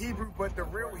Hebrew, but the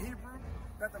real Hebrew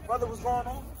that the brother was going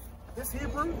on, this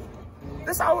Hebrew,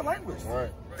 this our language.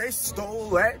 Right. They stole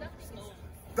that.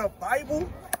 The Bible,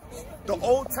 the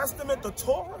Old Testament, the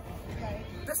Torah,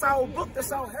 that's our book,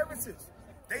 that's our heritage.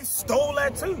 They stole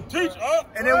that too. Teach up.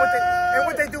 And then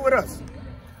what they do with us?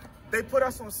 They put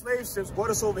us on slave ships, brought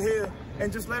us over here,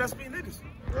 and just let us be niggas.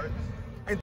 Right.